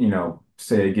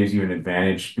 say it gives you an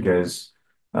advantage because,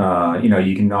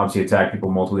 you can obviously attack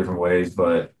people multiple different ways,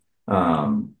 but,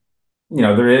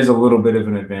 there is a little bit of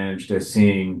an advantage to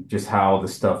seeing just how the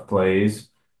stuff plays.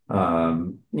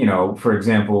 For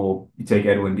example, you take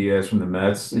Edwin Diaz from the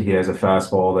Mets. He has a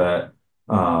fastball that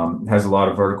has a lot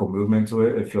of vertical movement to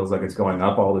it. It feels like it's going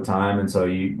up all the time, and so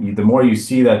the more you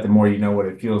see that, the more you know what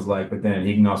it feels like. But then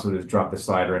he can also just drop the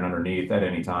slider in underneath at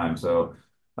any time. So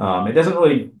it doesn't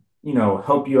really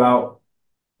help you out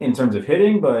in terms of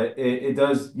hitting, but it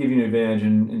does give you an advantage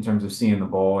in terms of seeing the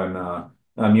ball. And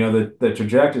the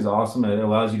trajectory is awesome. It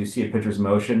allows you to see a pitcher's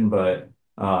motion, but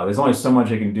there's only so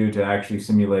much it can do to actually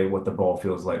simulate what the ball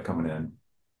feels like coming in.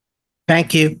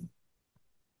 Thank you.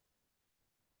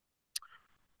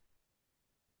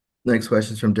 Next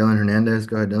question is from Dylan Hernandez.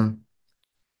 Go ahead, Dylan.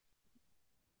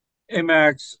 Hey,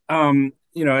 Max.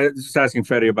 Just asking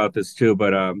Freddie about this too,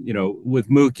 but with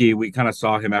Mookie, we kind of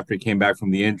saw him after he came back from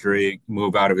the injury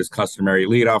move out of his customary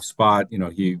leadoff spot.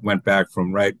 He went back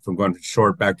from going to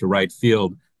short back to right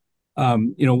field.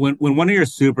 When one of your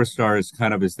superstars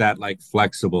kind of is that like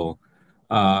flexible,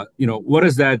 what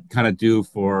does that kind of do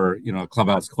for,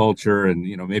 clubhouse culture and,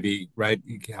 maybe, right,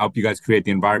 help you guys create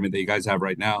the environment that you guys have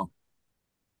right now?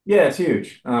 Yeah, it's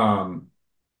huge. One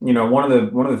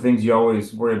of the things you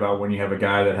always worry about when you have a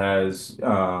guy that has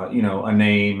a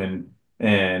name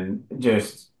and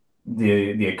just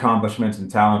the accomplishments and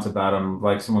talents about him,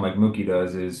 like someone like Mookie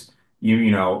does, is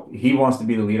he wants to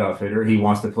be the leadoff hitter. He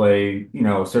wants to play,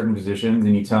 certain positions,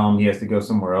 and you tell him he has to go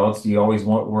somewhere else. You always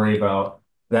worry about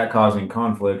that causing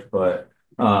conflict, but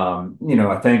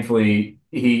thankfully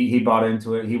he bought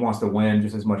into it. He wants to win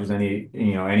just as much as any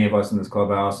of us in this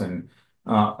clubhouse, and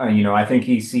I think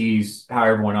he sees how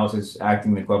everyone else is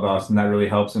acting in the clubhouse, and that really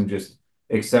helps him just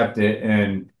accept it.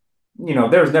 And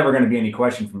there's never going to be any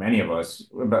question from any of us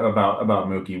about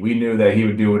Mookie. We knew that he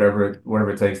would do whatever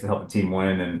it takes to help the team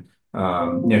win, and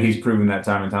he's proven that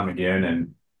time and time again.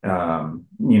 And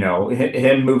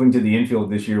him moving to the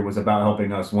infield this year was about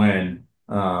helping us win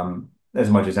as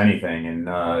much as anything.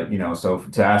 And so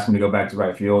to ask him to go back to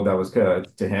right field, that was to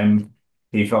him.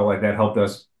 He felt like that helped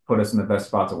us put us in the best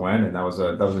spot to win, and that was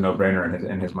a no-brainer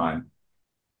in his mind.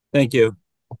 Thank you.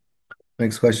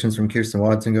 Next question's from Kirsten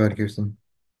Watson. Go ahead, Kirsten.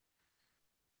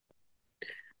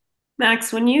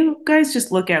 Max, when you guys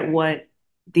just look at what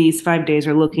these 5 days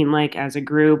are looking like as a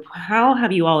group, how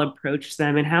have you all approached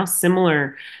them and how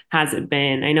similar has it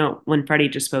been? I know when Freddie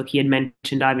just spoke, he had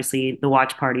mentioned obviously the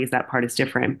watch parties, that part is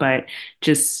different, but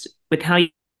just with how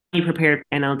you prepared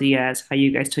for NLDS, how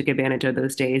you guys took advantage of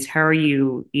those days, how are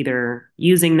you either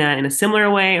using that in a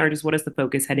similar way or just what is the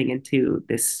focus heading into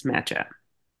this matchup?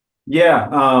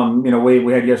 Yeah,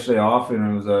 we had yesterday off,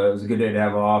 and it was a good day to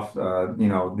have off.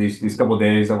 These couple of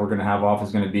days that we're going to have off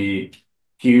is going to be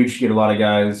huge. Get a lot of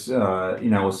guys,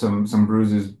 with some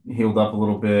bruises healed up a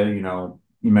little bit. You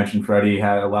mentioned Freddie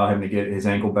had allow him to get his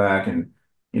ankle back, and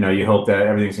you hope that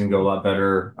everything's going to go a lot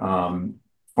better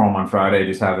for him on Friday.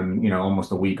 Just having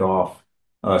almost a week off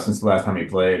since the last time he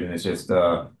played, and it's just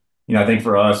I think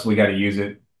for us we got to use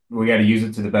it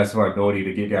to the best of our ability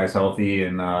to get guys healthy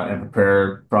and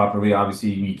prepare properly. Obviously,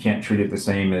 you can't treat it the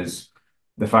same as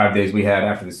the 5 days we had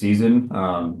after the season.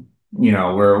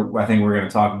 I think we're going to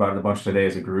talk about it a bunch today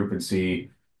as a group and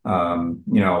see,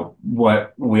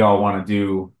 what we all want to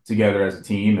do together as a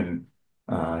team. And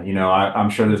I'm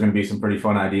sure there's going to be some pretty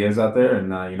fun ideas out there,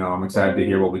 and I'm excited to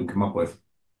hear what we can come up with.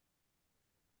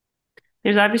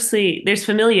 There's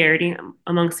familiarity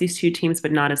amongst these two teams,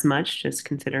 but not as much, just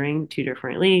considering two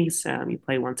different leagues. You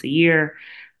play once a year.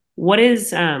 What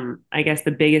is, I guess,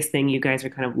 the biggest thing you guys are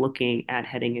kind of looking at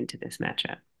heading into this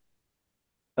matchup?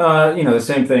 The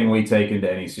same thing we take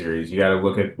into any series. You got to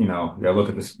look at,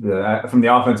 this from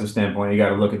the offensive standpoint. You got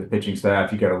to look at the pitching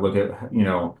staff. You got to look at,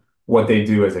 what they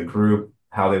do as a group,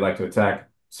 how they like to attack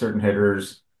certain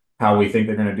hitters, how we think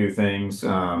they're going to do things.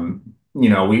 We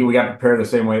got to prepare the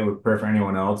same way we prepare for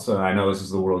anyone else. I know this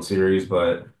is the World Series,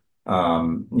 but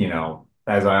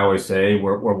as I always say,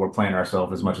 we're playing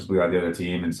ourselves as much as we are the other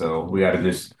team, and so we got to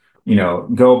just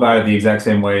go about it the exact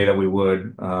same way that we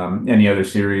would any other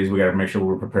series. We got to make sure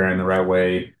we're preparing the right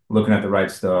way, looking at the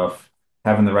right stuff,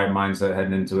 having the right mindset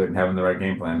heading into it, and having the right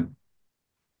game plan.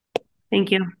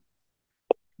 Thank you.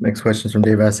 Next question is from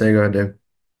Dave Assay. Go ahead, Dave.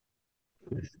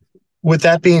 With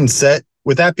that being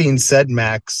said,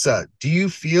 Max, do you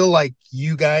feel like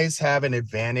you guys have an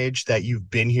advantage that you've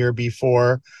been here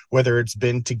before, whether it's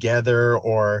been together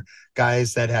or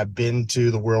guys that have been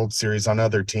to the World Series on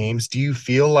other teams? Do you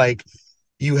feel like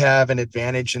you have an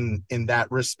advantage in that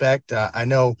respect? I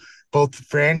know both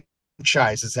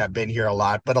franchises have been here a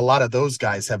lot, but a lot of those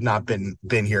guys have not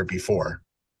been here before.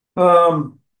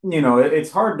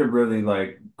 It's hard to really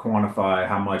like quantify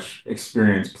how much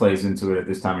experience plays into it at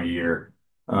this time of year.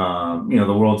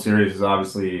 The World Series is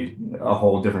obviously a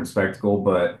whole different spectacle,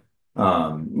 but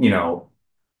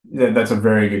that's a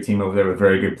very good team over there with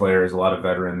very good players, a lot of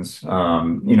veterans.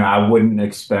 I wouldn't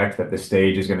expect that the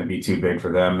stage is going to be too big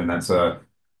for them, and that's you're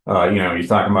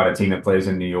talking about a team that plays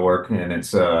in New York, and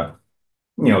it's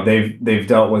they've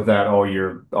dealt with that all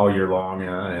year long,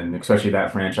 and especially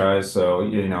that franchise. So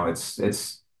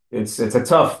it's a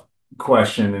tough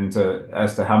question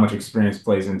as to how much experience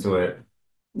plays into it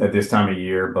at this time of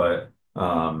year. But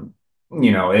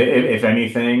if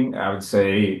anything, I would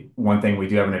say one thing we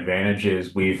do have an advantage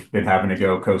is we've been having to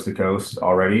go coast to coast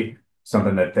already,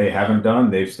 something that they haven't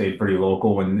done. They've stayed pretty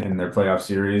local in their playoff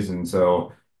series, and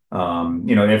so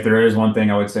if there is one thing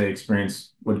I would say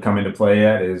experience would come into play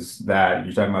at is that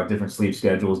you're talking about different sleep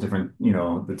schedules, different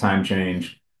the time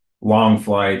change, long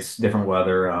flights, different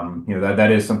weather.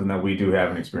 That is something that we do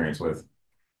have an experience with.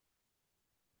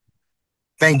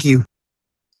 Thank you.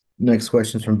 Next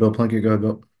question is from Bill Plunkett. Go ahead,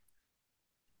 Bill.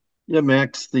 Yeah,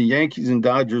 Max, the Yankees and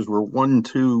Dodgers were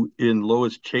 1-2 in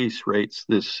lowest chase rates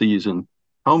this season.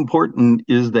 How important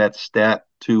is that stat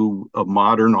to a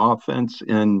modern offense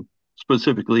and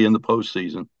specifically in the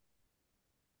postseason?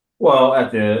 Well,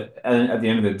 at the end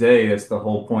of the day, that's the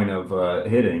whole point of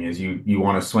hitting is you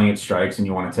want to swing at strikes and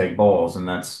you want to take balls, and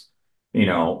that's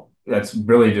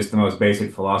really just the most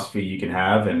basic philosophy you can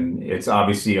have, and it's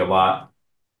obviously a lot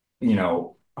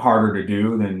harder to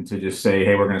do than to just say,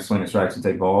 hey, we're going to swing at strikes and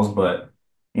take balls. But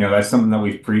that's something that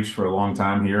we've preached for a long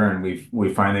time here, and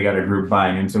we finally got a group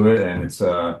buying into it, and it's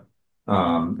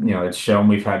shown.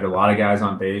 We've had a lot of guys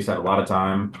on base, had a lot of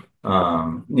time.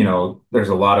 There's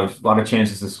a lot of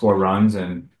chances to score runs,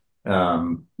 and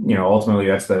ultimately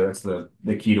that's the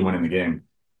key to winning the game.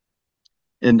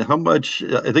 And how much,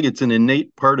 I think it's an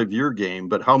innate part of your game,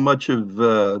 but how much of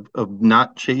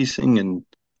not chasing and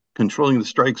controlling the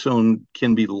strike zone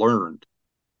can be learned?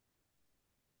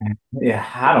 Yeah,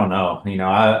 I don't know.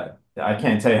 I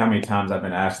can't tell you how many times I've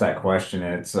been asked that question.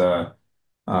 It's the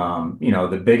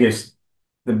biggest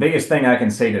thing I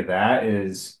can say to that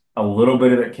is a little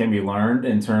bit of it can be learned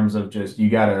in terms of just you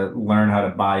got to learn how to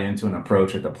buy into an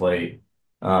approach at the plate.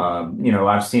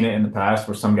 I've seen it in the past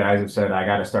where some guys have said I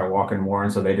got to start walking more,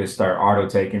 and so they just start auto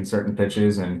taking certain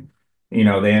pitches, and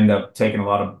they end up taking a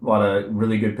lot of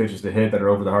really good pitches to hit that are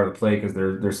over the heart of the plate because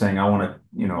they're saying I want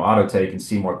to auto take and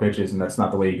see more pitches, and that's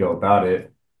not the way you go about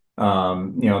it.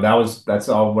 That's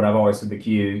all what I've always said. The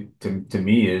key to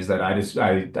me is that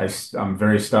I'm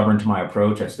very stubborn to my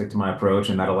approach. I stick to my approach,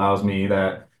 and that allows me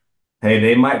that, hey,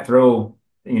 they might throw,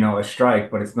 a strike,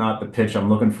 but it's not the pitch I'm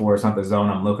looking for. It's not the zone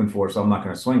I'm looking for, so I'm not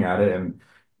going to swing at it. And,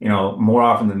 more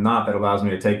often than not, that allows me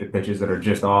to take the pitches that are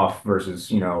just off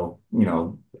versus,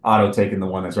 auto taking the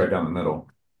one that's right down the middle.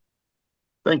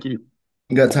 Thank you.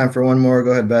 You got time for one more?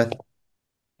 Go ahead, Beth.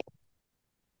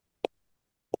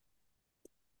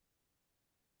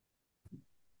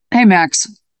 Hey, Max,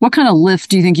 what kind of lift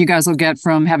do you think you guys will get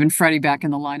from having Freddie back in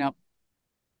the lineup?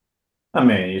 I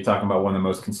mean, you're talking about one of the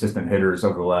most consistent hitters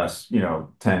over the last,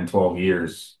 10, 12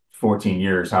 years, 14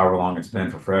 years, however long it's been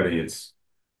for Freddie.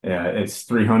 It's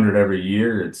 300 every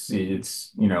year. It's a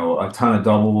ton of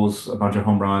doubles, a bunch of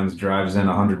home runs, drives in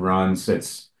 100 runs.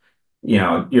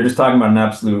 You're just talking about an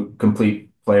absolute complete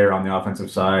player on the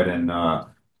offensive side, and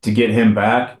to get him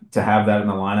back, to have that in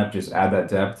the lineup, just add that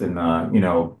depth, and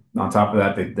on top of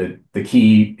that, the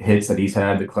key hits that he's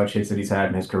had, the clutch hits that he's had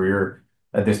in his career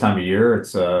at this time of year,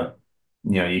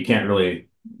 you can't really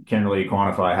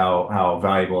quantify how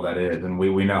valuable that is, and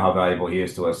we know how valuable he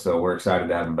is to us, so we're excited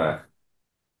to have him back.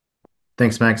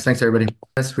 Thanks, Max. Thanks, everybody.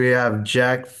 Yes, we have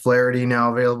Jack Flaherty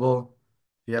now available.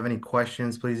 If you have any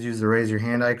questions, please use the raise your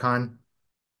hand icon.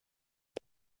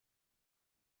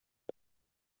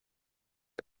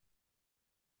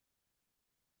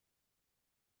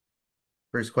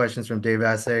 First question's from Dave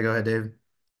Assay. Go ahead, Dave.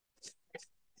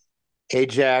 Hey,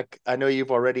 Jack, I know you've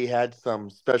already had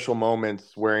some special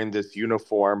moments wearing this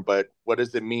uniform, but what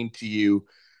does it mean to you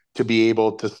to be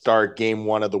able to start game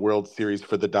one of the World Series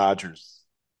for the Dodgers?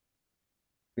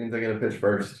 Means I get to pitch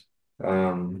first.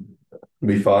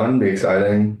 Be fun, be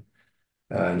exciting,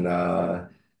 and I'm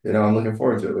looking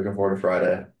forward to it. Looking forward to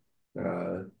Friday.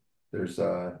 Uh, there's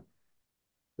uh,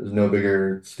 there's no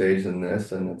bigger stage than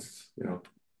this, and it's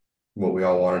what we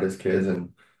all wanted as kids,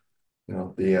 and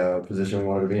the position we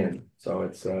wanted to be in. So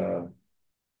it's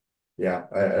yeah,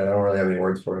 I don't really have any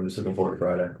words for it. I'm just looking forward to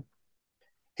Friday.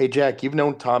 Hey, Jack, you've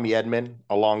known Tommy Edman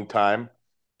a long time.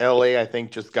 LA, I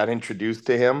think, just got introduced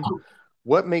to him.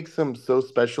 What makes him so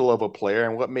special of a player,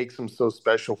 and what makes him so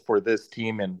special for this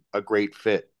team and a great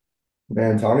fit?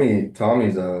 Man,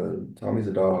 Tommy's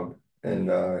a dog, and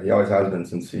he always has been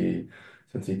since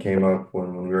he came up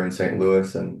when we were in St.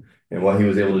 Louis, and what he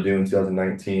was able to do in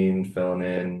 2019, filling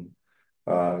in.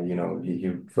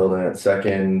 He filled in at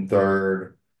second,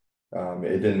 third.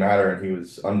 It didn't matter, and he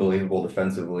was unbelievable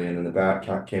defensively. And then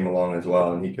the came along as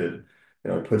well, and he could, he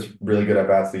puts really good at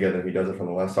bats together. He does it from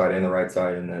the left side and the right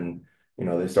side, and then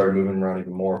they started moving him around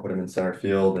even more, put him in center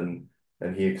field, and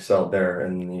he excelled there.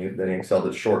 And then he excelled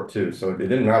at short too. So it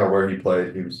didn't matter where he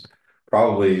played. He was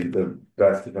probably the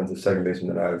best defensive second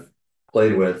baseman that I've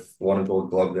played with. Won a Gold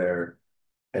Glove there,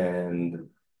 and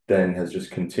then has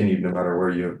just continued no matter where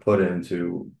you have put him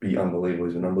to be unbelievable.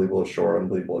 He's been unbelievable at short,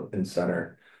 unbelievable in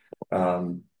center.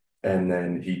 And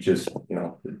then he just,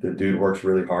 the dude works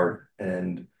really hard,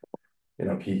 and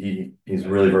he's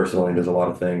really versatile and he does a lot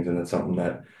of things, and it's something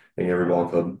that I think every ball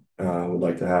club would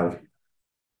like to have.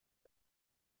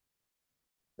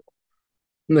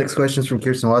 Next question is from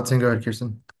Kirsten Watson. Go ahead,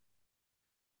 Kirsten.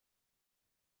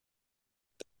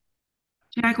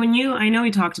 Jack, I know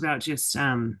we talked about just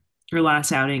your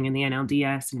last outing in the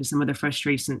NLDS and just some of the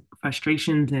frustrations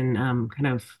and kind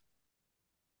of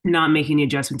not making the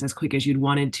adjustments as quick as you'd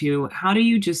wanted to. How do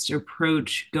you just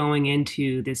approach going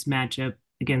into this matchup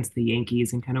against the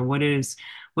Yankees and kind of what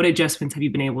adjustments have you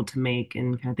been able to make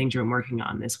and kind of things you're working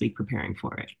on this week preparing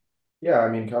for it? Yeah, I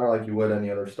mean, kind of like you would any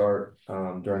other start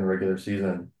during the regular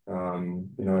season.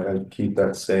 I keep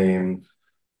that same,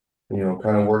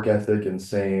 kind of work ethic and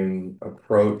same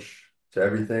approach to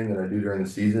everything that I do during the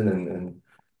season.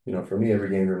 And for me, every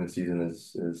game during the season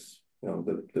is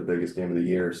the biggest game of the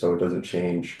year, so it doesn't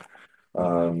change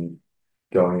um,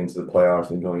 going into the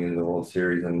playoffs and going into the World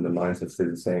Series, and the mindset stays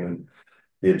the same. And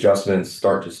the adjustments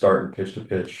start to start and pitch to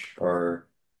pitch are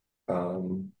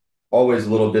um, always a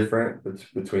little different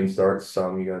between starts.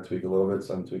 Some you got to tweak a little bit,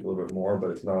 some tweak a little bit more, but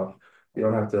it's not, you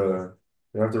don't have to,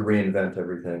 you don't have to reinvent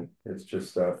everything. It's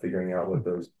just figuring out what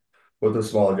those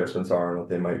small adjustments are and what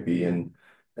they might be. And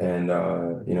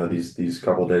these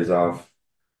couple days off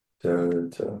to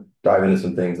dive into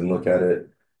some things and look at it,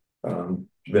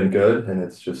 been good. And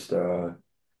it's just,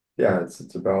 yeah,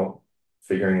 it's about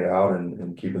figuring it out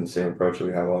and keeping the same approach that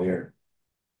we have all year.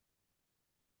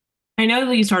 I know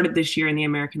that you started this year in the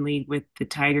American League with the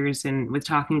Tigers and with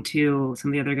talking to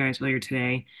some of the other guys earlier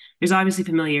today. There's obviously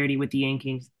familiarity with the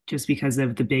Yankees just because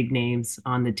of the big names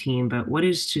on the team, but what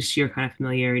is just your kind of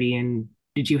familiarity and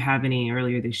did you have any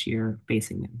earlier this year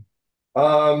facing them?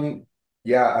 Um,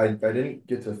 yeah, I didn't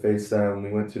get to face them.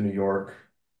 We went to New York,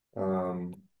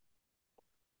 um,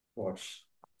 watched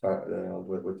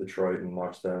with Detroit and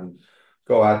watched them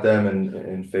go at them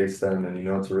and face them. And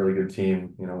it's a really good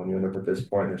team. When you end up at this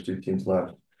point, there's two teams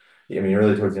left. I mean,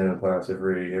 really towards the end of the playoffs,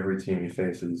 every team you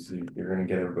face you're going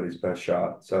to get everybody's best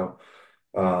shot. So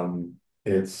um,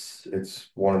 it's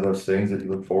one of those things that you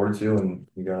look forward to, and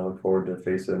you got to look forward to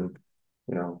facing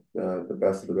the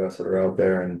best of the best that are out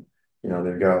there. And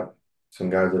they've got some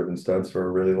guys that have been studs for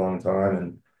a really long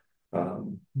time,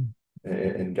 um,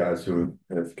 and guys who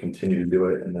have continued to do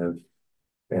it and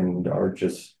are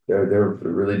just they're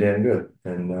really damn good.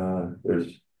 And there's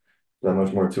not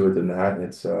much more to it than that.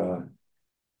 It's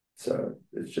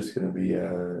just going to be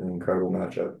an incredible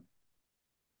matchup.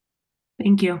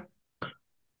 Thank you.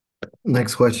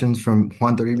 Next question's from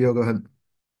Juan Toribio. Go ahead.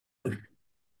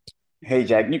 Hey,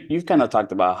 Jack, you've kind of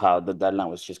talked about how the deadline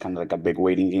was just kind of like a big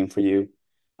waiting game for you.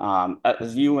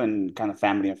 As you and kind of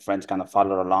family and friends kind of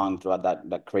followed along throughout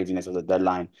that craziness of the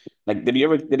deadline, like did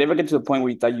it ever get to the point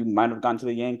where you thought you might have gone to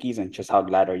the Yankees, and just how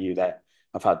glad are you that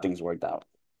of how things worked out?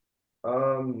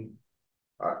 Um,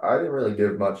 I didn't really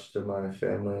give much to my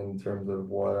family in terms of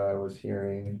what I was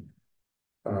hearing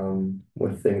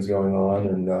with things going on,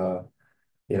 and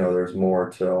there's more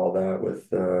to all that with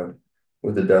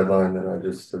the deadline that I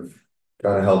just have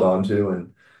kind of held on to,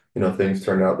 and things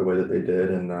turned out the way that they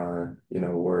did, and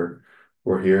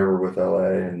we're here, we're with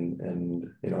LA,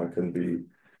 and I couldn't be,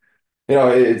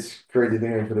 it's crazy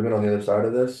thing I could have been on the other side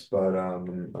of this, but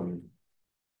I'm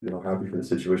happy for the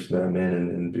situation that I'm in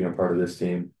and being a part of this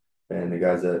team and the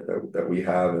guys that we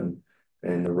have and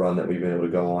the run that we've been able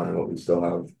to go on and what we still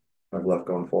have left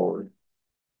going forward.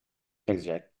 Thanks,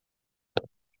 Jack.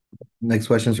 Next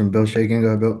question's from Bill Shaken. Go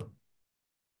ahead, Bill.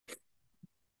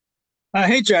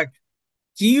 Hey, Jack.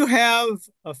 Do you have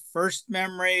a first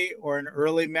memory or an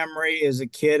early memory as a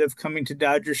kid of coming to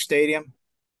Dodger Stadium?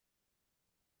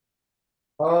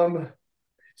 Um,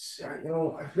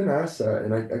 I've been asked that,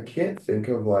 and I can't think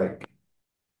of like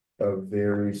a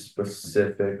very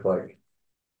specific like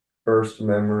first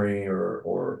memory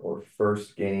or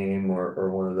first game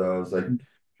or one of those. Like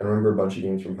I remember a bunch of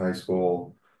games from high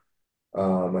school.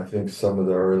 I think some of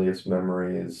the earliest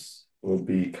memories would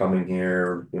be coming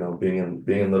here, being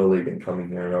in Little League and coming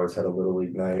here. I always had a Little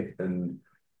League night, and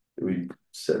we'd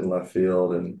sit in left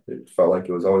field, and it felt like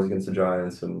it was always against the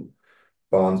Giants, and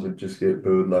Bonds would just get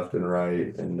booed left and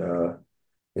right, and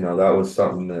that was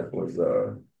something that was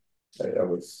I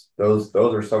was those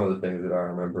are some of the things that I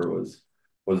remember was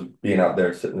being out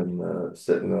there sitting in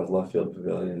those left field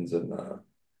pavilions and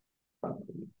um,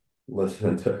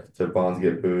 listening to Bonds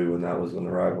get booed when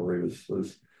the rivalry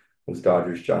was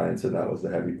Dodgers Giants, and that was the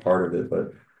heavy part of it.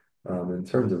 But in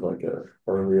terms of like a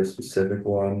earliest specific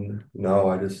one, no,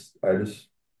 I just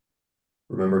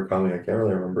remember coming. I can't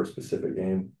really remember a specific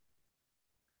game.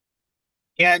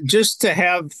 Yeah, just to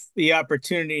have the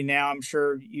opportunity now, I'm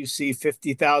sure you see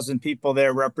 50,000 people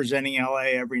there representing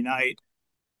LA every night.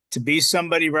 To be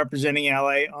somebody representing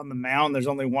LA on the mound, there's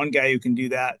only one guy who can do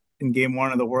that in game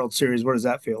one of the World Series. What does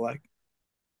that feel like?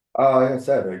 Like I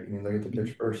said, I mean, they get to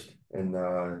pitch first, and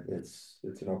it's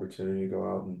an opportunity to go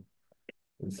out and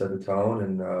and set the tone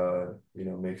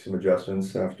and make some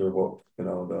adjustments after what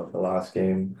the last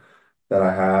game that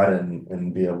I had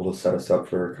and be able to set us up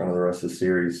for kind of the rest of the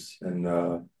series.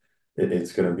 And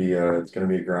it's gonna be a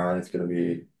grind. It's gonna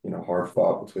be hard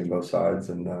fought between both sides.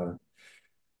 And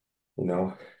you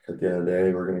know, at the end of the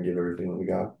day, we're gonna give everything that we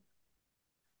got.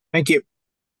 Thank you.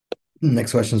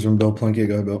 Next question is from Bill Plunkett.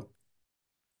 Go ahead, Bill.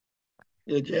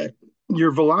 Yeah, Jack,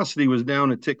 your velocity was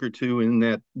down a tick or two in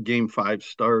that game 5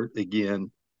 start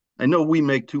again. I know we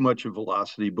make too much of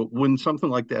velocity, but when something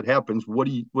like that happens, what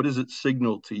does it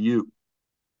signal to you?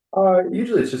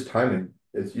 Usually it's just timing.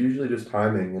 It's usually just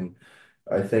timing, and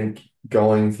I think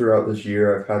going throughout this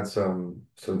year, I've had some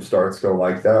starts go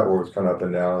like that where it's kind of up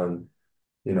and down,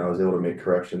 and I was able to make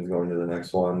corrections going to the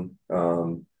next one.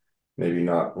 Maybe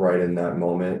not right in that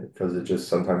moment because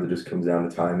sometimes it just comes down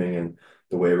to timing and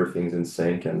the way everything's in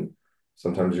sync, and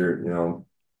sometimes you're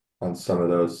on some of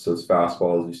those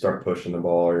fastballs, you start pushing the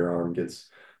ball, your arm gets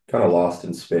kind of lost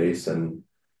in space, and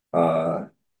uh,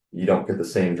 you don't get the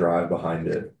same drive behind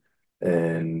it.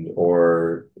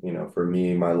 Or for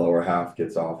me, my lower half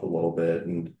gets off a little bit.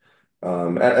 And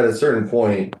at a certain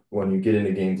point, when you get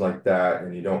into games like that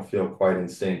and you don't feel quite in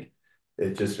sync,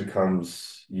 it just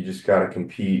becomes you just got to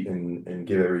compete and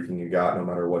give everything you got, no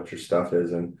matter what your stuff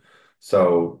is. And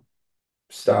so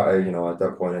at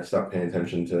that point, I stopped paying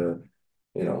attention to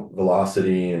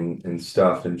velocity and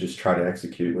stuff and just try to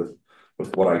execute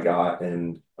with what I got.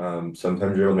 And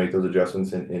sometimes you're able to make those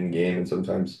adjustments in game, and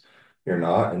sometimes you're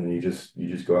not, and you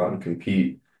just go out and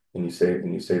compete, and you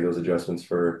save those adjustments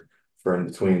for in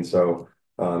between. So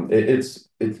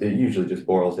it usually just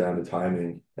boils down to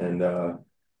timing and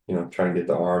trying to get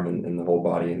the arm and the whole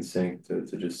body in sync to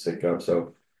just sync up.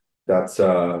 So that's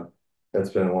uh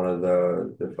that's been one of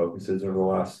the focuses over the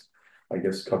last, I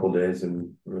guess, couple days,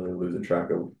 and really losing track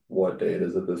of what day it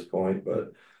is at this point.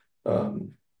 But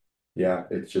yeah,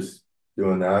 it's just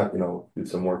doing that, do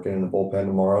some work in the bullpen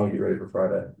tomorrow, get ready for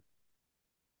Friday.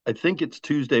 I think it's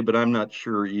Tuesday, but I'm not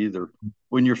sure either.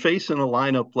 When you're facing a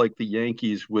lineup like the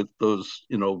Yankees with those,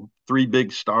 three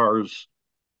big stars,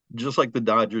 just like the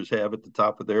Dodgers have at the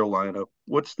top of their lineup,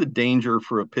 what's the danger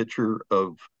for a pitcher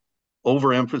of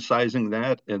overemphasizing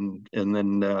that and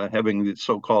then having the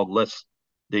so-called less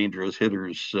dangerous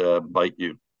hitters bite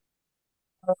you?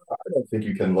 I don't think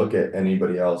you can look at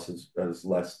anybody else as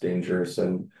less dangerous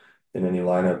in any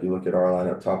lineup. You look at our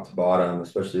lineup top to bottom,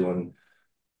 especially when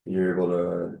you're able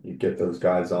to you get those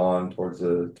guys on towards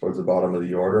the bottom of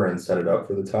the order and set it up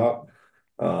for the top.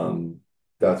 Um,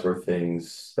 that's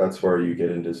where you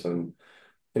get into some,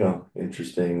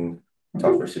 interesting,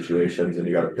 tougher situations, and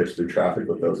you got to pitch through traffic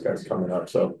with those guys coming up.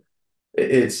 So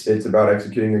it's about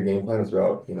executing your game plan. It's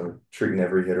about, treating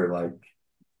every hitter like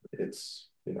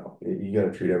you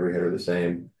got to treat every hitter the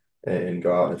same and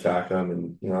go out and attack them,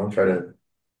 and, try to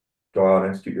go out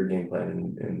and execute your game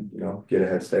plan and get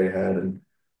ahead, stay ahead, and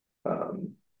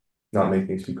um, not make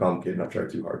things too complicated, not try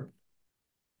too hard.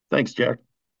 Thanks, Jack.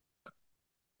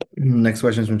 Next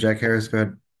question is from Jack Harris. Go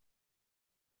ahead.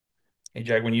 Hey,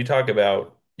 Jack, when you talk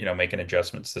about, making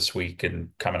adjustments this week and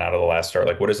coming out of the last start,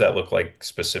 like what does that look like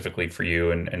specifically for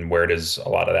you and where does a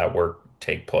lot of that work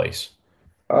take place?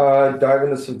 Dive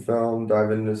into some film, dive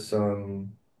into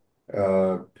some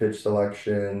pitch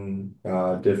selection,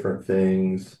 different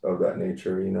things of that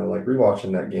nature. Like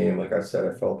rewatching that game, like I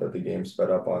said, I felt that the game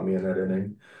sped up on me in that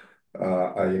inning.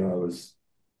 I was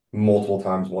multiple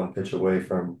times one pitch away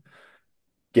from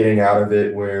getting out of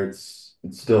it where it's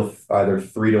still either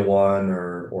 3-1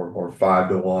 or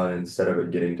 5-1 instead of it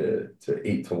getting to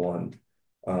 8-1.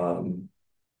 Um,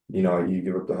 you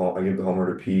give up I give the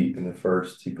homer to Pete in the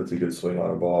first. He puts a good swing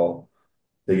on a ball.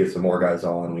 They get some more guys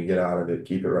on. We get out of it,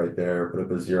 keep it right there, put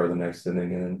up a 0 the next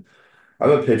inning, and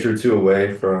I'm a pitch or two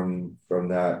away from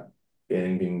that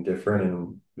inning being different,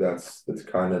 and that's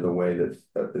kind of the way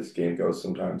that this game goes.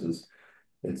 Sometimes is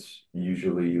it's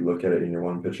usually you look at it and you're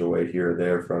one pitch away here or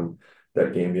there from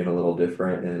that game being a little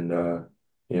different, and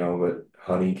but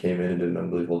Honey came in and did an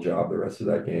unbelievable job the rest of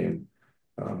that game.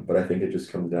 But I think it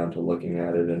just comes down to looking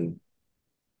at it and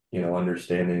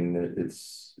understanding that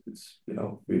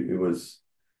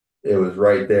it was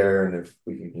right there, and if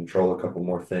we can control a couple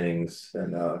more things,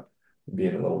 then be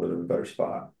in a little bit of a better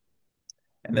spot.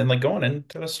 And then like going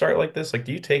into a start like this, like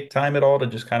do you take time at all to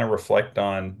just kind of reflect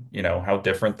on, how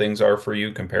different things are for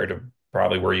you compared to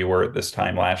probably where you were at this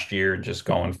time last year, just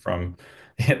going from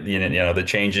the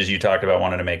changes you talked about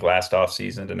wanting to make last off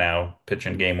season to now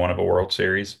pitching game 1 of a World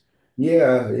Series?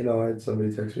 Yeah, I had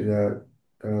somebody text me that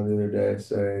the other day,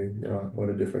 say, what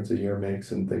a difference a year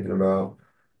makes, and thinking about,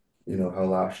 how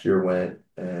last year went,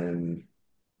 and,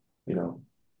 you know,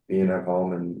 being at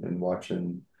home and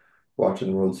watching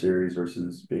the World Series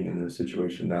versus being in this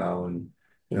situation now, and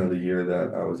the year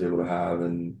that I was able to have,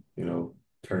 and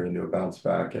turn into a bounce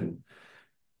back and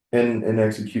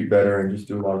execute better and just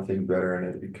do a lot of things better.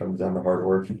 And it comes down to hard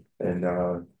work. And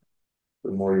the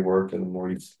more you work and the more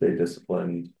you stay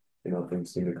disciplined,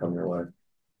 things seem to come your way.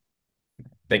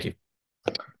 Thank you.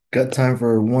 Got time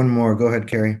for one more. Go ahead,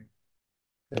 Carrie.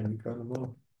 And you got them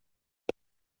all.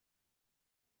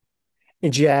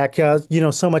 And Jack,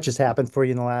 so much has happened for you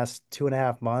in the last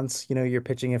 2.5 months. You're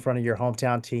pitching in front of your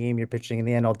hometown team, you're pitching in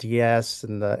the NLDS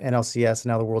and the NLCS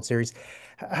and now the World Series.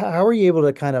 How are you able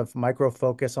to kind of micro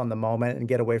focus on the moment and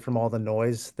get away from all the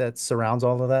noise that surrounds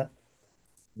all of that?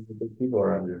 The big people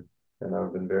around you, and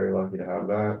I've been very lucky to have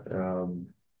that.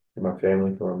 In my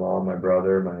family, from my mom, my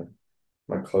brother,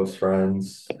 my close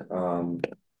friends.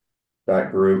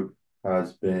 That group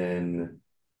has been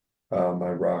my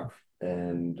rock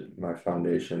and my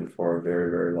foundation for a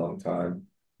very, very long time.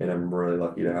 And I'm really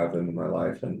lucky to have them in my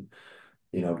life and,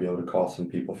 be able to call some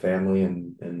people family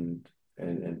and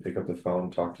pick up the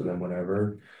phone, talk to them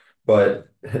whenever. But,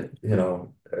 they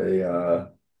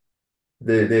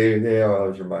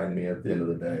always remind me at the end of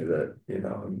the day that,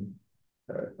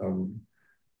 I'm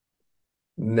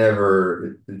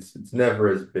never, it's never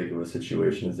as big of a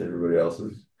situation as everybody else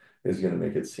is going to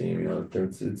make it seem.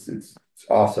 It's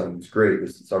awesome. It's great.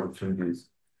 This opportunity is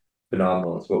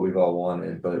phenomenal. It's what we've all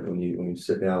wanted. But when you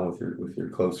sit down with your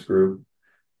close group,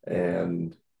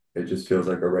 and it just feels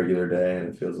like a regular day, and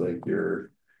it feels like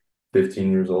you're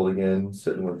 15 years old again,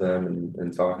 sitting with them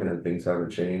and talking, and things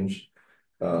haven't changed.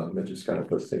 It just kind of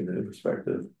puts things into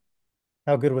perspective.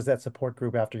 How good was that support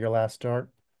group after your last start?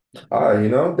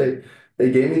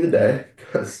 They gave me the day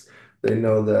because they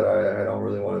know that I don't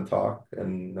really want to talk,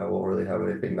 and I won't really have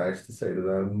anything nice to say to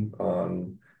them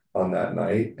on that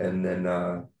night. And then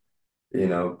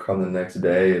come the next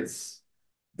day, it's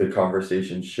the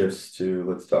conversation shifts to,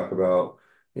 let's talk about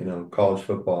college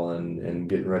football and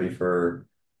getting ready for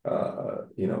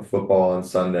football on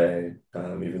Sunday,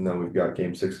 even though we've got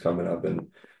game 6 coming up. And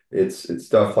it's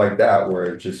stuff like that where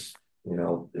it just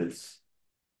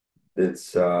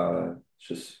it's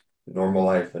just normal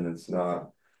life, and it's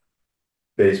not.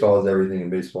 Baseball is everything, and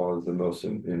baseball is the most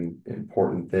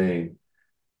important thing.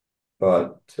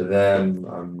 But to them,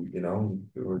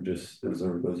 we're just those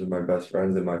are my best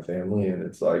friends and my family, and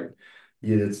it's like,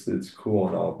 yeah, it's cool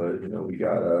and all, but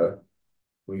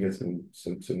we get some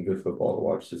good football to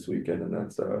watch this weekend, and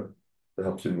that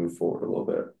helps you move forward a little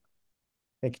bit.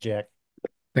 Thank you, Jack.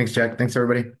 Thanks, Jack. Thanks,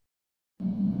 everybody.